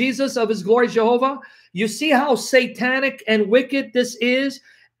rob Jesus of his glory, Jehovah. You see how satanic and wicked this is,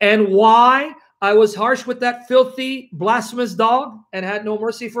 and why I was harsh with that filthy, blasphemous dog and had no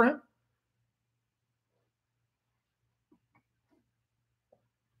mercy for him?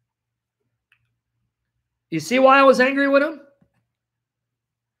 You see why I was angry with him?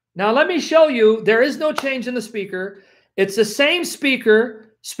 Now, let me show you, there is no change in the speaker. It's the same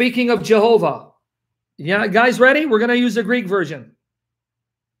speaker speaking of Jehovah. Yeah, guys, ready? We're going to use the Greek version.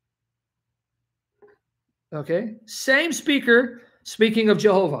 Okay, same speaker speaking of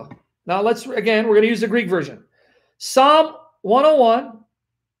Jehovah. Now, we're going to use the Greek version. Psalm 101,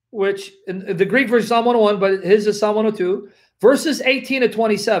 which in the Greek version, Psalm 101, but his is Psalm 102, verses 18 to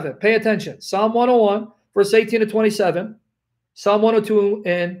 27. Pay attention. Psalm 101, verse 18 to 27. Psalm 102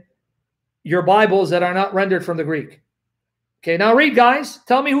 in your Bibles that are not rendered from the Greek. Okay, now read, guys.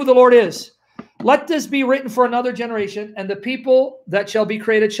 Tell me who the Lord is. Let this be written for another generation, and the people that shall be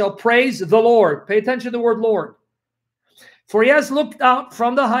created shall praise the Lord. Pay attention to the word Lord. For he has looked out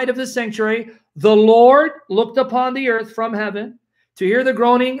from the height of the sanctuary. The Lord looked upon the earth from heaven to hear the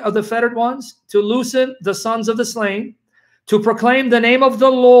groaning of the fettered ones, to loosen the sons of the slain, to proclaim the name of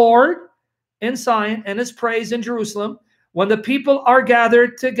the Lord in Zion and his praise in Jerusalem. When the people are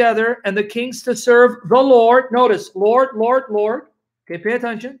gathered together and the kings to serve the Lord. Notice, Lord, Lord, Lord. Okay, pay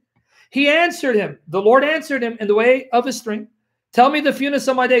attention. He answered him. The Lord answered him in the way of his strength. Tell me the fewness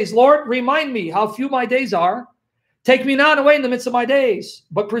of my days. Lord, remind me how few my days are. Take me not away in the midst of my days,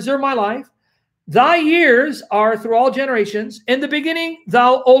 but preserve my life. Thy years are through all generations. In the beginning,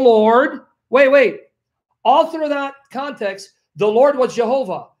 thou, O Lord. Wait. All through that context, the Lord was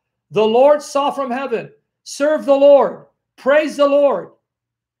Jehovah. The Lord saw from heaven. Serve the Lord. Praise the Lord.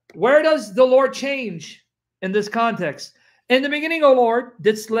 Where does the Lord change in this context? In the beginning, O Lord,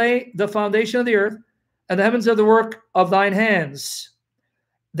 didst lay the foundation of the earth, and the heavens are the work of thine hands.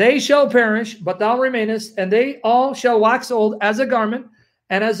 They shall perish, but thou remainest, and they all shall wax old as a garment,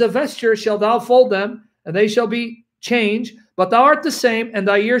 and as a vesture shall thou fold them, and they shall be changed, but thou art the same, and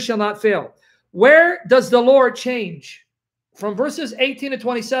thy years shall not fail. Where does the Lord change? From verses 18 to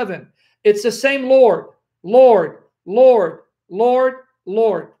 27, it's the same Lord, Lord, Lord, Lord,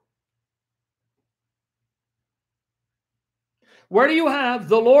 Lord. Where do you have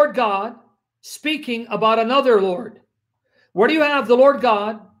the Lord God speaking about another Lord? Where do you have the Lord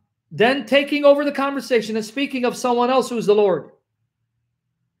God then taking over the conversation and speaking of someone else who's the Lord?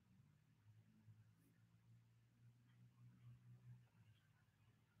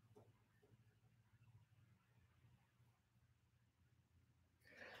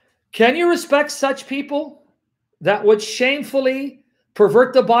 Can you respect such people that would shamefully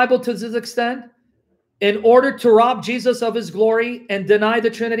pervert the Bible to this extent in order to rob Jesus of his glory and deny the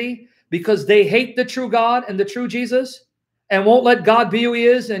Trinity because they hate the true God and the true Jesus and won't let God be who he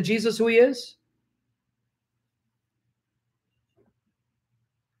is and Jesus who he is?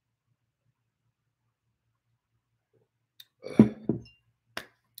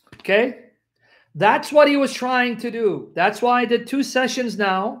 Okay? That's what he was trying to do. That's why I did 2 sessions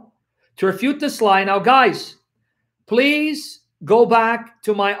now to refute this lie. Now, guys, please go back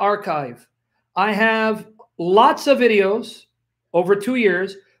to my archive. I have lots of videos over 2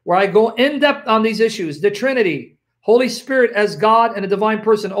 years where I go in depth on these issues. The Trinity, Holy Spirit as God and a divine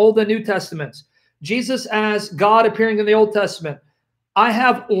person, Old and New Testaments. Jesus as God appearing in the Old Testament. I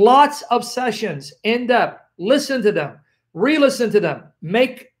have lots of sessions in depth. Listen to them. Re-listen to them.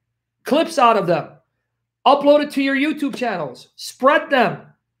 Make clips out of them. Upload it to your YouTube channels. Spread them.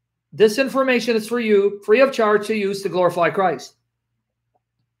 This information is for you, free of charge to use to glorify Christ.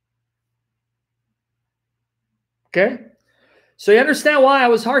 Okay? So you understand why I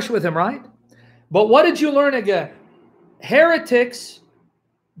was harsh with him, right? But what did you learn again? Heretics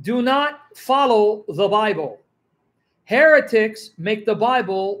do not follow the Bible. Heretics make the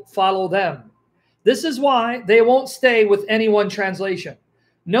Bible follow them. This is why they won't stay with any one translation.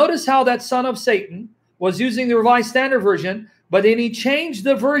 Notice how that son of Satan was using the Revised Standard Version, but then he changed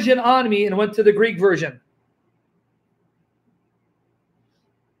the version on me and went to the Greek version.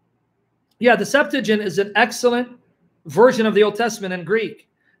 Yeah, the Septuagint is an excellent version of the Old Testament in Greek,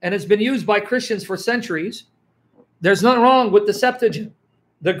 and it's been used by Christians for centuries. There's nothing wrong with the Septuagint.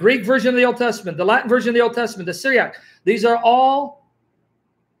 The Greek version of the Old Testament, the Latin version of the Old Testament, the Syriac, these are all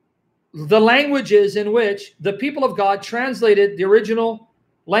the languages in which the people of God translated the original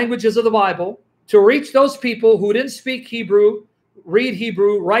languages of the Bible to reach those people who didn't speak Hebrew, read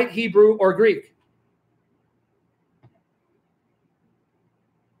Hebrew, write Hebrew, or Greek.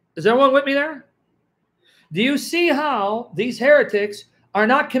 Is everyone with me there? Do you see how these heretics are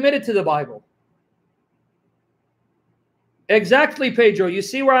not committed to the Bible? Exactly, Pedro. You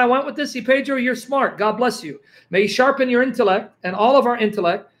see where I went with this? See, Pedro, you're smart. God bless you. May he sharpen your intellect and all of our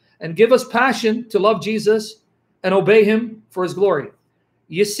intellect and give us passion to love Jesus and obey him for his glory.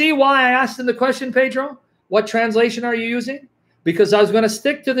 You see why I asked him the question, Pedro? What translation are you using? Because I was going to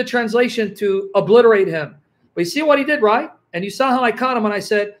stick to the translation to obliterate him. But you see what he did, right? And you saw how I caught him when I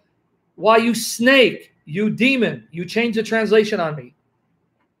said, why, you snake, you demon, you changed the translation on me.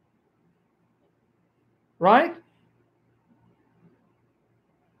 Right?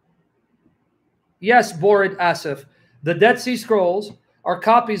 Yes, Borid Asif. The Dead Sea Scrolls are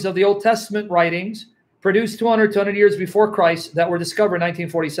copies of the Old Testament writings produced 200 years before Christ that were discovered in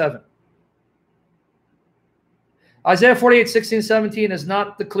 1947. Isaiah 48, 16, 17 is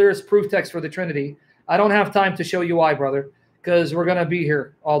not the clearest proof text for the Trinity. I don't have time to show you why, brother, because we're going to be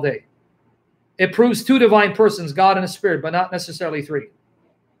here all day. It proves 2 divine persons, God and a spirit, but not necessarily 3.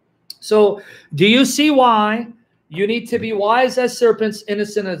 So do you see why you need to be wise as serpents,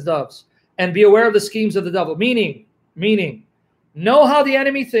 innocent as doves, and be aware of the schemes of the devil? Meaning, know how the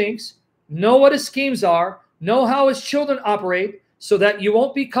enemy thinks, know what his schemes are, know how his children operate, so that you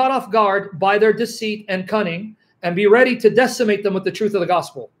won't be caught off guard by their deceit and cunning, and be ready to decimate them with the truth of the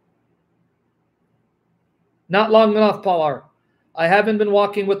gospel. Not long enough, Paul R. I haven't been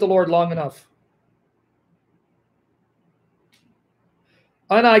walking with the Lord long enough.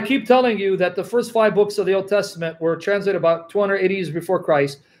 And I keep telling you that the first 5 books of the Old Testament were translated about 280 years before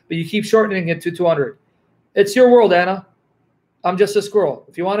Christ, but you keep shortening it to 200. It's your world, Anna. I'm just a squirrel.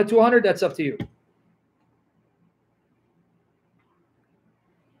 If you want it 200, that's up to you.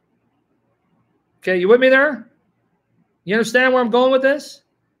 Okay, you with me there? You understand where I'm going with this?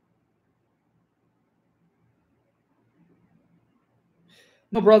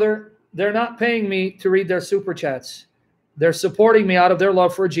 No, brother, they're not paying me to read their super chats. They're supporting me out of their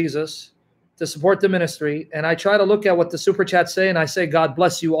love for Jesus to support the ministry. And I try to look at what the super chats say, and I say, God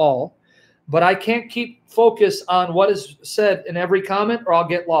bless you all. But I can't keep focus on what is said in every comment, or I'll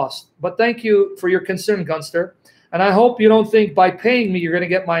get lost. But thank you for your concern, Gunster. And I hope you don't think by paying me you're going to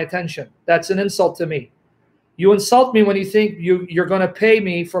get my attention. That's an insult to me. You insult me when you think you're going to pay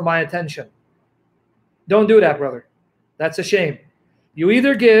me for my attention. Don't do that, brother. That's a shame. You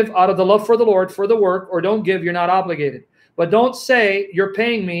either give out of the love for the Lord for the work, or don't give, you're not obligated. But don't say you're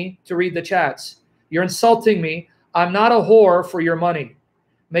paying me to read the chats. You're insulting me. I'm not a whore for your money.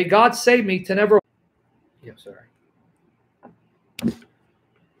 May God save me to never. Yeah, sorry.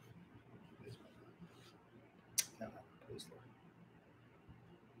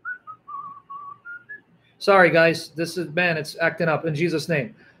 Sorry, guys. This is, man, it's acting up in Jesus'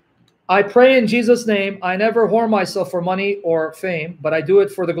 name. I pray in Jesus' name. I never whore myself for money or fame, but I do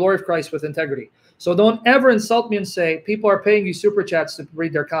it for the glory of Christ with integrity. So don't ever insult me and say, people are paying you super chats to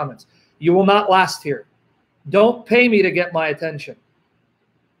read their comments. You will not last here. Don't pay me to get my attention.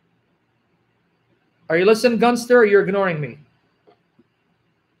 Are you listening, Gunster, or you're ignoring me?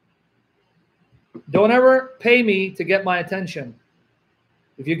 Don't ever pay me to get my attention.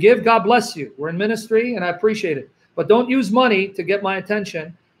 If you give, God bless you. We're in ministry, and I appreciate it. But don't use money to get my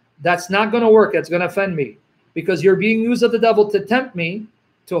attention. That's not going to work. It's going to offend me. Because you're being used of the devil to tempt me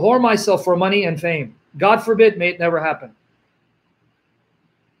to whore myself for money and fame. God forbid, may it never happen.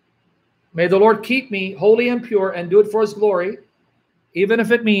 May the Lord keep me holy and pure and do it for his glory, even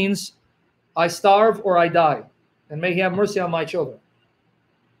if it means I starve or I die. And may he have mercy on my children.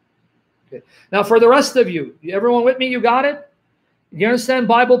 Okay. Now, for the rest of you, everyone with me, you got it? You understand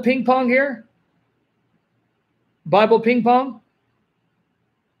Bible ping pong here? Bible ping pong?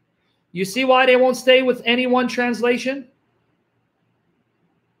 You see why they won't stay with any one translation?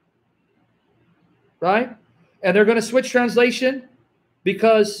 Right? And they're going to switch translation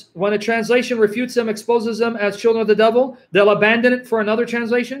because when a translation refutes them, exposes them as children of the devil, they'll abandon it for another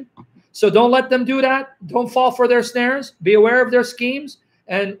translation. So don't let them do that. Don't fall for their snares. Be aware of their schemes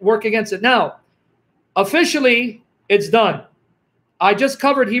and work against it. Now, officially, it's done. I just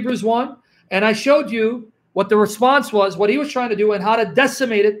covered Hebrews 1, and I showed you what the response was, what he was trying to do, and how to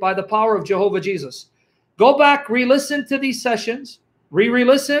decimate it by the power of Jehovah Jesus. Go back, re-listen to these sessions,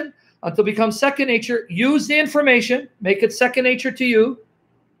 re-listen until it becomes second nature. Use the information, make it second nature to you.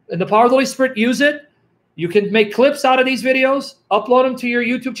 In the power of the Holy Spirit, use it. You can make clips out of these videos, upload them to your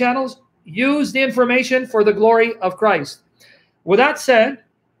YouTube channels. Use the information for the glory of Christ. With that said,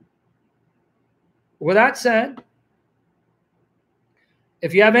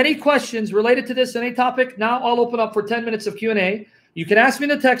 if you have any questions related to this, any topic, now I'll open up for 10 minutes of Q&A. You can ask me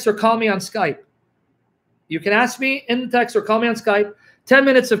in the text or call me on Skype. You can ask me in the text or call me on Skype. 10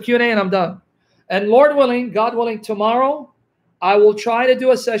 minutes of Q&A and I'm done. And Lord willing, God willing, tomorrow I will try to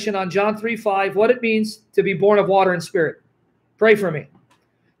do a session on John 3:5, what it means to be born of water and spirit. Pray for me.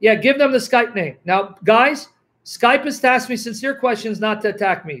 Yeah, give them the Skype name. Now, guys, Skype has tasked me sincere questions not to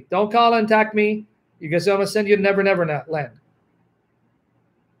attack me. Don't call and attack me. You guys, I'm going to send you to Never Never Land.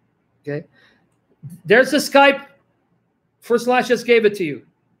 Okay. There's the Skype. First Slash just gave it to you.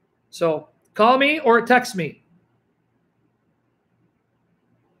 So call me or text me.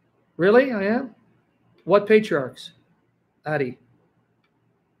 Really? I am? What patriarchs? Addy.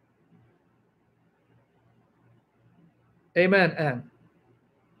 Amen, Ann.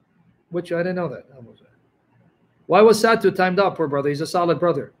 Which I didn't know that. Why was Satu timed out, poor brother? He's a solid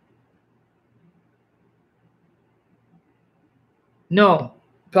brother. No,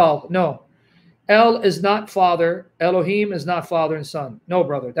 Paul, no. El is not father. Elohim is not father and son. No,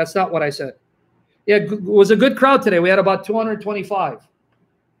 brother. That's not what I said. Yeah, it was a good crowd today. We had about 225.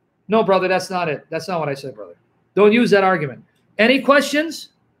 No, brother, that's not it. That's not what I said, brother. Don't use that argument. Any questions?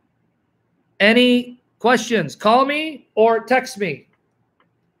 Any questions? Call me or text me.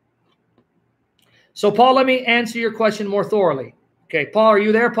 So, Paul, let me answer your question more thoroughly. Okay, Paul, are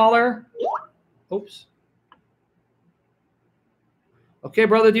you there, Paul? Oops. Okay,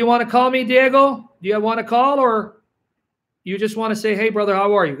 brother, do you want to call me, Diego? Do you want to call or you just want to say, hey, brother,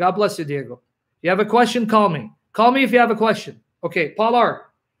 how are you? God bless you, Diego. If you have a question, call me. Call me if you have a question. Okay, Paul R.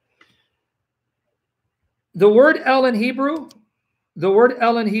 The word El in Hebrew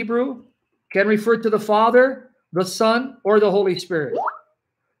can refer to the Father, the Son, or the Holy Spirit.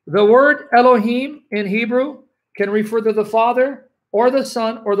 The word Elohim in Hebrew can refer to the Father or the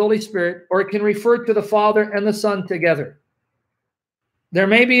Son or the Holy Spirit, or it can refer to the Father and the Son together. There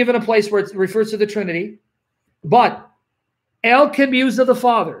may be even a place where it refers to the Trinity, but El can be used of the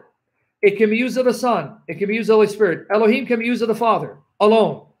Father. It can be used of the Son. It can be used of the Holy Spirit. Elohim can be used of the Father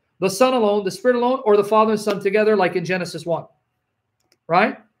alone, the Son alone, the Spirit alone, or the Father and Son together, like in Genesis 1.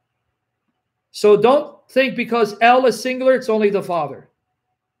 Right? So don't think because El is singular, it's only the Father.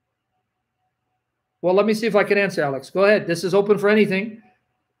 Well, let me see if I can answer, Alex. Go ahead. This is open for anything.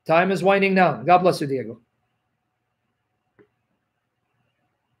 Time is winding down. God bless you, Diego.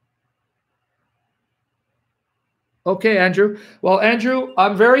 Okay, Andrew. Well, Andrew,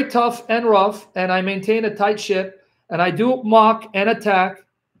 I'm very tough and rough, and I maintain a tight ship, and I do mock and attack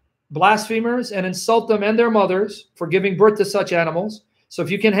blasphemers and insult them and their mothers for giving birth to such animals. So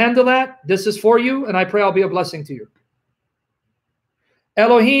if you can handle that, this is for you, and I pray I'll be a blessing to you.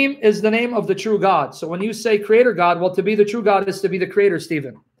 Elohim is the name of the true God. So when you say creator God, well, to be the true God is to be the creator,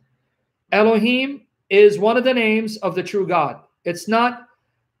 Stephen. Elohim is one of the names of the true God. It's not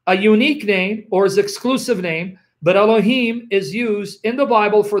a unique name or is exclusive name, but Elohim is used in the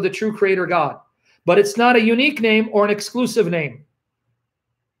Bible for the true creator God. But it's not a unique name or an exclusive name.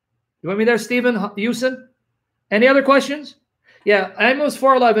 You want me there, Stephen Houston? Any other questions? Yeah, Amos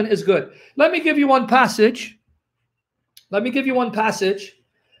 4:11 is good. Let me give you one passage. Let me give you one passage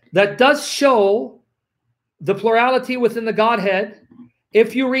that does show the plurality within the Godhead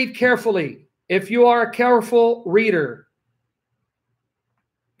if you read carefully, if you are a careful reader.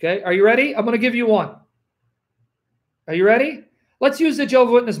 Okay, are you ready? I'm going to give you one. Are you ready? Let's use the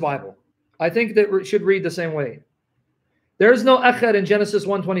Jehovah's Witness Bible. I think that we should read the same way. There is no echad in Genesis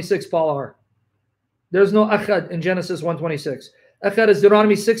 1:26, Paul R. There's no echad in Genesis 1:26. Echad is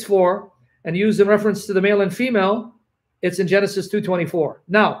Deuteronomy 6:4, and used in reference to the male and female, it's in Genesis 2:24.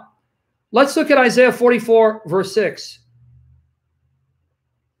 Now, let's look at Isaiah 44, verse 6.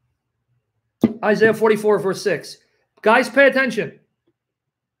 Isaiah 44, verse 6. Guys, pay attention.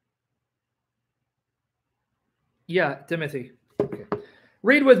 Yeah, Timothy. Okay.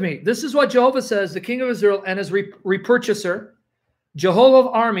 Read with me. This is what Jehovah says, the King of Israel and his repurchaser, Jehovah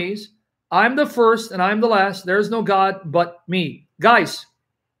of armies. I'm the first and I'm the last. There is no God but me. Guys,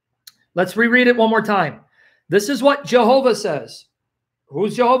 let's reread it one more time. This is what Jehovah says.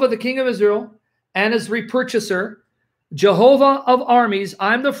 Who's Jehovah? The King of Israel and his repurchaser, Jehovah of armies.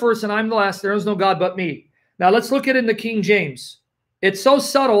 I'm the first and I'm the last. There is no God but me. Now let's look at it in the King James. It's so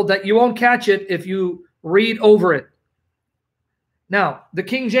subtle that you won't catch it if you read over it. Now, the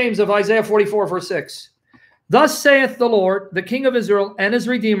King James of Isaiah 44, verse 6. Thus saith the Lord, the King of Israel and his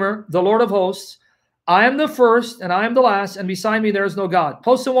Redeemer, the Lord of hosts, I am the first and I am the last, and beside me there is no God.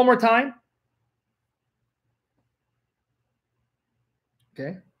 Post it one more time.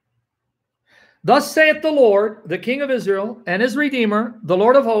 Okay. Thus saith the Lord, the King of Israel and his Redeemer, the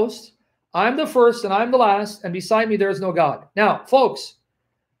Lord of hosts, I am the first and I am the last, and beside me there is no God. Now, folks,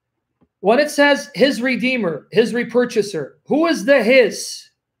 when it says his Redeemer, his repurchaser, who is the his?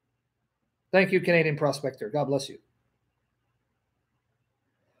 Thank you, Canadian prospector. God bless you.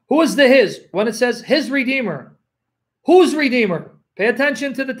 Who is the his? When it says his Redeemer, whose Redeemer? Pay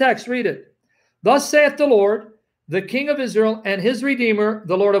attention to the text. Read it. Thus saith the Lord, the King of Israel and his Redeemer,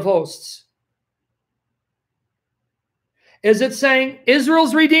 the Lord of hosts. Is it saying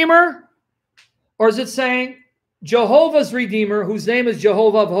Israel's Redeemer? Or is it saying Jehovah's Redeemer, whose name is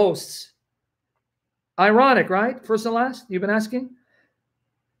Jehovah of hosts? Ironic, right? First and last, you've been asking?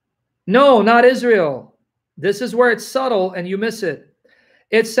 No, not Israel. This is where it's subtle and you miss it.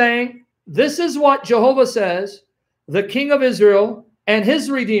 It's saying, this is what Jehovah says, the King of Israel and his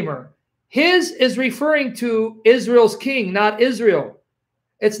Redeemer. His is referring to Israel's king, not Israel.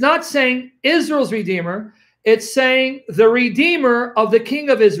 It's not saying Israel's Redeemer. It's saying the Redeemer of the King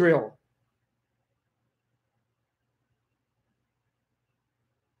of Israel.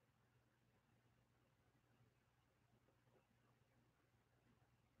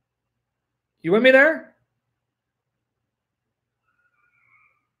 You with me there?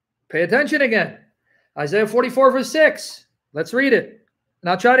 Pay attention again. Isaiah 44, verse 6. Let's read it.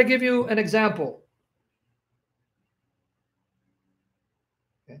 And I'll try to give you an example.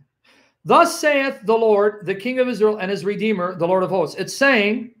 Okay. Thus saith the Lord, the King of Israel and his Redeemer, the Lord of hosts. It's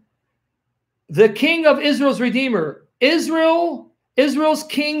saying the King of Israel's Redeemer. Israel's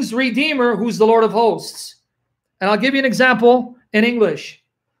King's Redeemer, who's the Lord of hosts. And I'll give you an example in English.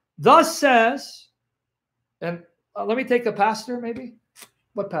 Thus says, and let me take the pastor maybe.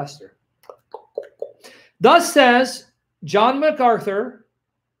 What pastor? Thus says John MacArthur,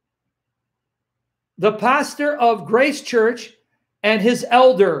 the pastor of Grace Church and his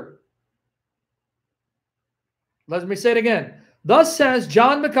elder. Let me say it again. Thus says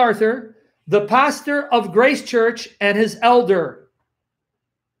John MacArthur, the pastor of Grace Church and his elder.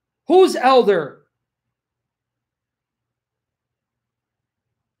 Who's elder?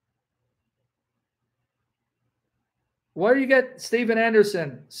 Where do you get Stephen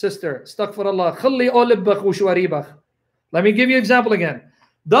Anderson, sister? Astaghfirullah. Let me give you an example again.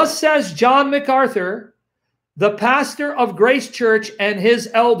 Thus says John MacArthur, the pastor of Grace Church and his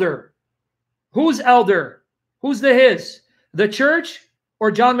elder. Who's elder? Who's the his? The church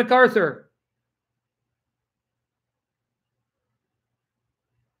or John MacArthur?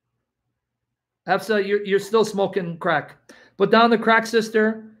 Hafsa, you're still smoking crack. Put down the crack,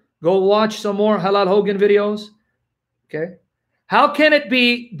 sister. Go watch some more Halal Hogan videos. Okay. How can it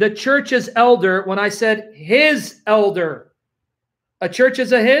be the church's elder when I said his elder? A church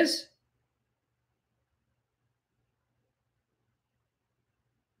is a his?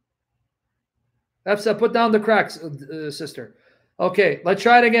 Put down the cracks, sister. Okay, let's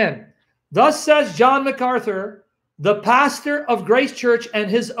try it again. Thus says John MacArthur, the pastor of Grace Church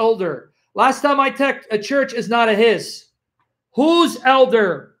and his elder. Last time I checked, a church is not a his. Whose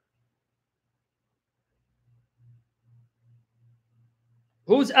elder?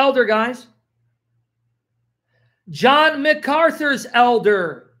 Whose elder, guys? John MacArthur's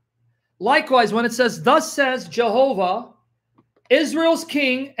elder. Likewise, when it says, thus says Jehovah, Israel's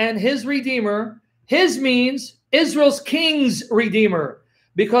king and his redeemer, his means Israel's king's redeemer,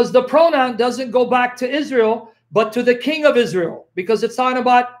 because the pronoun doesn't go back to Israel, but to the king of Israel, because it's talking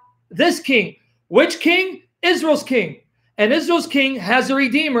about this king. Which king? Israel's king. And Israel's king has a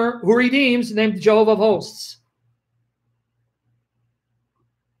redeemer who redeems, named Jehovah of hosts.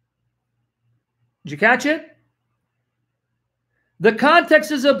 Did you catch it? The context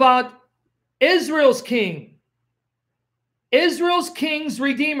is about Israel's king. Israel's king's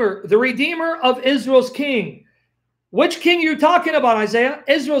redeemer, the redeemer of Israel's king. Which king are you talking about, Isaiah?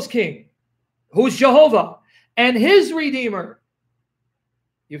 Israel's king, who's Jehovah, and his redeemer.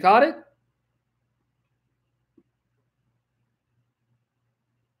 You got it?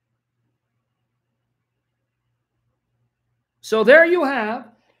 So there you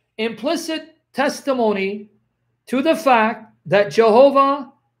have implicit testimony to the fact that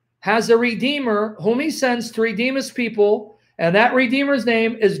Jehovah has a redeemer whom he sends to redeem his people, and that redeemer's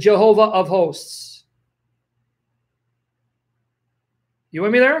name is Jehovah of hosts. You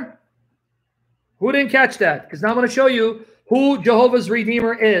with me there? Who didn't catch that? Because now I'm going to show you who Jehovah's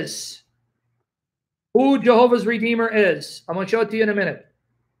redeemer is. Who Jehovah's redeemer is. I'm going to show it to you in a minute.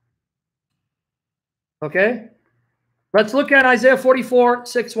 Okay? Let's look at Isaiah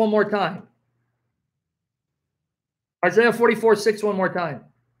 44:6 one more time. Isaiah 44:6 one more time.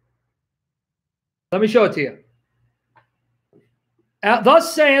 Let me show it to you.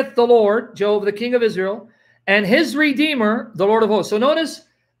 Thus saith the Lord, Jehovah, the King of Israel, and his Redeemer, the Lord of hosts. So notice,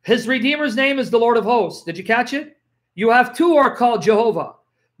 his Redeemer's name is the Lord of hosts. Did you catch it? You have two who are called Jehovah.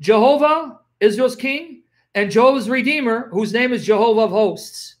 Jehovah, Israel's king, and Jehovah's Redeemer, whose name is Jehovah of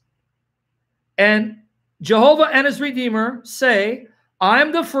hosts. And Jehovah and his Redeemer say, I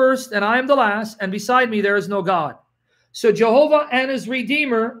am the first and I am the last, and beside me there is no God. So Jehovah and his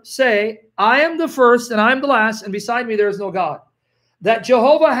Redeemer say, I am the first and I am the last, and beside me there is no God. That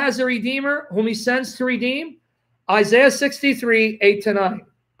Jehovah has a Redeemer whom he sends to redeem, Isaiah 63, 8 to 9.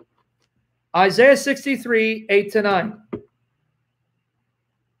 Isaiah 63, 8 to 9.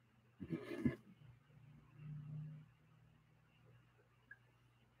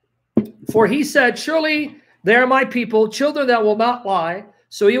 For he said, surely they are my people, children that will not lie.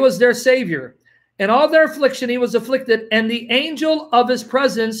 So he was their Savior. In all their affliction he was afflicted, and the angel of his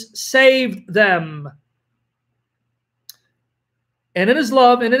presence saved them. And in his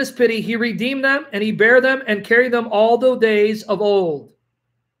love and in his pity he redeemed them, and he bare them and carried them all the days of old.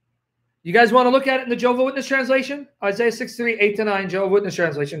 You guys want to look at it in the Jehovah Witness translation? Isaiah 63, 8 to 9, Jehovah Witness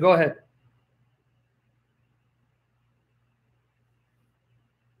translation. Go ahead.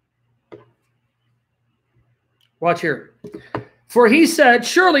 Watch here. For he said,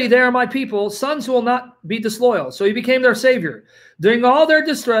 surely they are my people, sons who will not be disloyal. So he became their Savior. During all their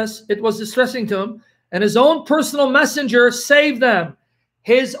distress, it was distressing to him, and his own personal messenger saved them.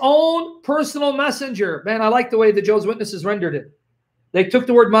 His own personal messenger. Man, I like the way the Jehovah's Witnesses rendered it. They took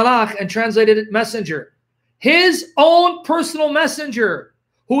the word malach and translated it messenger. His own personal messenger,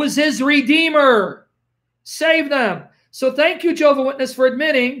 who is his Redeemer, saved them. So thank you, Jehovah's Witness, for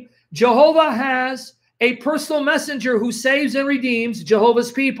admitting Jehovah has a personal messenger who saves and redeems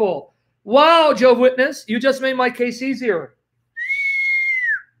Jehovah's people. Wow, Jehovah's Witness, you just made my case easier.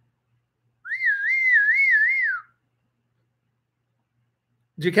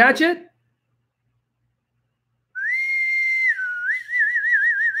 Did you catch it?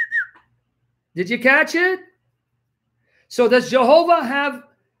 Did you catch it? So does Jehovah have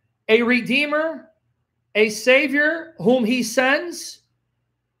a Redeemer, a Savior whom he sends,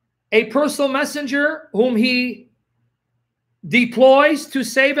 a personal messenger whom he deploys to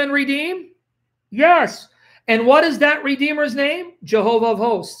save and redeem? Yes. And what is that Redeemer's name? Jehovah of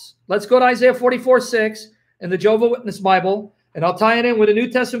hosts. Let's go to Isaiah 44:6 in the Jehovah's Witness Bible, and I'll tie it in with a New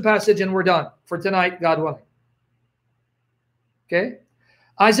Testament passage, and we're done for tonight, God willing. Okay?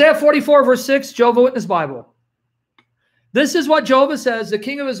 Isaiah 44, verse 6, Jehovah's Witness Bible. This is what Jehovah says, the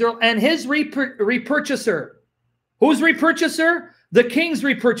King of Israel and his repurchaser. Who's repurchaser? The king's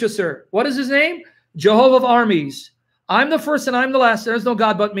repurchaser. What is his name? Jehovah of armies. I'm the first and I'm the last. There is no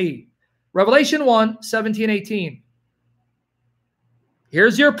God but me. Revelation 1, 17, 18.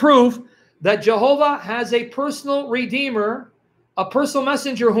 Here's your proof that Jehovah has a personal redeemer, a personal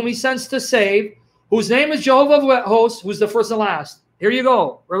messenger whom he sends to save, whose name is Jehovah of hosts, who's the first and last. Here you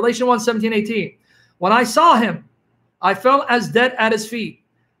go. Revelation 1, 17, 18. When I saw him, I fell as dead at his feet.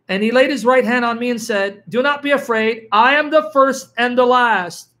 And he laid his right hand on me and said, do not be afraid. I am the first and the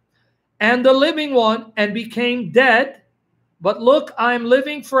last and the living one, and became dead. But look, I am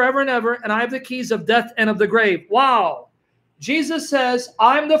living forever and ever, and I have the keys of death and of the grave. Wow. Jesus says,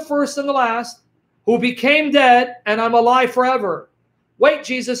 I'm the first and the last who became dead, and I'm alive forever. Wait,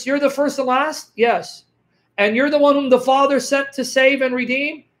 Jesus, you're the first and last? Yes. And you're the one whom the Father sent to save and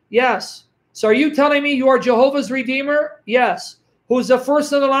redeem? Yes. So are you telling me you are Jehovah's Redeemer? Yes. Who's the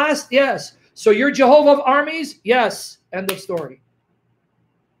first and the last? Yes. So you're Jehovah of armies? Yes. End of story.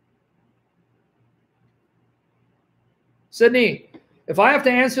 Sydney, if I have to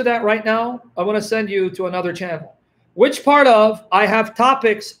answer that right now, I want to send you to another channel. Which part of I have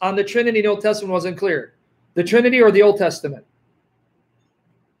topics on the Trinity in the Old Testament wasn't clear? The Trinity or the Old Testament?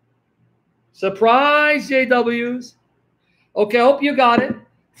 Surprise, JWs. Okay, I hope you got it.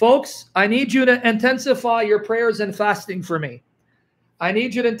 Folks, I need you to intensify your prayers and fasting for me. I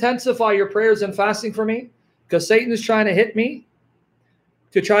need you to intensify your prayers and fasting for me, because Satan is trying to hit me,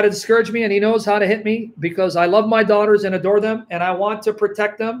 to try to discourage me, and he knows how to hit me because I love my daughters and adore them, and I want to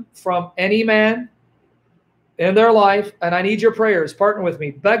protect them from any man in their life, and I need your prayers. Partner with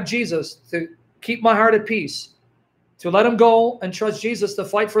me. Beg Jesus to keep my heart at peace, to let him go and trust Jesus to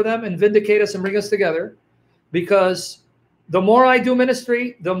fight for them and vindicate us and bring us together, because the more I do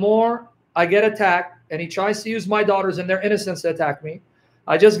ministry, the more I get attacked, and he tries to use my daughters and their innocence to attack me.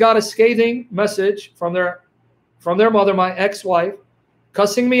 I just got a scathing message from their mother, my ex-wife,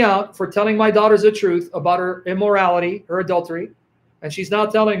 cussing me out for telling my daughters the truth about her immorality, her adultery. And she's now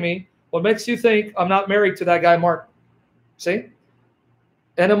telling me, what makes you think I'm not married to that guy, Mark? See?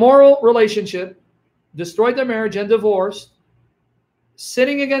 An immoral relationship, destroyed their marriage and divorced,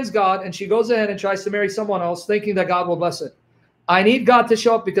 sinning against God, and she goes ahead and tries to marry someone else thinking that God will bless it. I need God to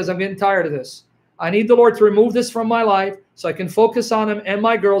show up because I'm getting tired of this. I need the Lord to remove this from my life so I can focus on him and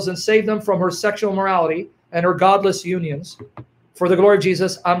my girls and save them from her sexual immorality and her godless unions. For the glory of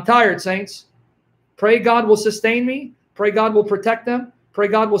Jesus, I'm tired, saints. Pray God will sustain me. Pray God will protect them. Pray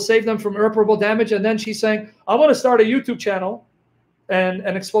God will save them from irreparable damage. And then she's saying, I want to start a YouTube channel and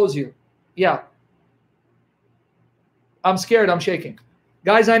expose you. Yeah. I'm scared. I'm shaking.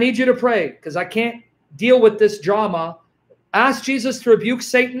 Guys, I need you to pray because I can't deal with this drama. Ask Jesus to rebuke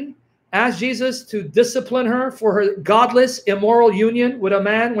Satan. Ask Jesus to discipline her for her godless, immoral union with a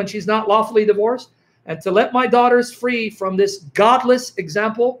man when she's not lawfully divorced, and to let my daughters free from this godless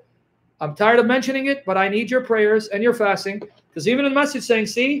example. I'm tired of mentioning it, but I need your prayers and your fasting, because even in the message saying,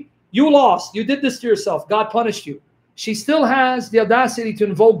 see, you lost. You did this to yourself. God punished you. She still has the audacity to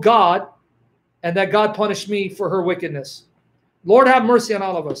invoke God, and that God punished me for her wickedness. Lord, have mercy on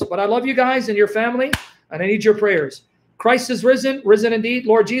all of us. But I love you guys and your family, and I need your prayers. Christ is risen, risen indeed.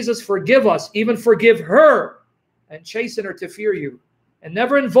 Lord Jesus, forgive us, even forgive her, and chasten her to fear you. And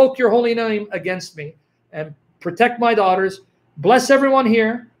never invoke your holy name against me. And protect my daughters. Bless everyone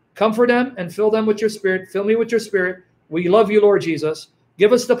here. Comfort them and fill them with your spirit. Fill me with your spirit. We love you, Lord Jesus.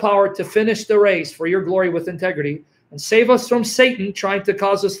 Give us the power to finish the race for your glory with integrity. And save us from Satan trying to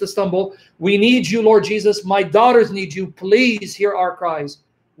cause us to stumble. We need you, Lord Jesus. My daughters need you. Please hear our cries.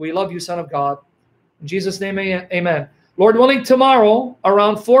 We love you, Son of God. In Jesus' name, amen. Lord willing, tomorrow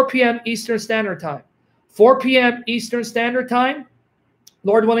around 4 p.m. Eastern Standard Time. 4 p.m. Eastern Standard Time.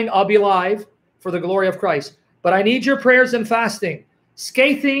 Lord willing, I'll be live for the glory of Christ. But I need your prayers and fasting.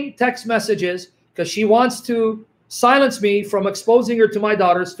 Scathing text messages, because she wants to silence me from exposing her to my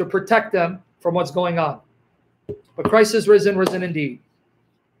daughters to protect them from what's going on. But Christ is risen, risen indeed.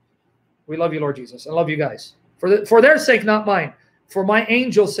 We love you, Lord Jesus. I love you guys. For their sake, not mine. For my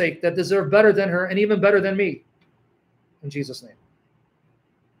angel's sake that deserve better than her and even better than me. In Jesus' name.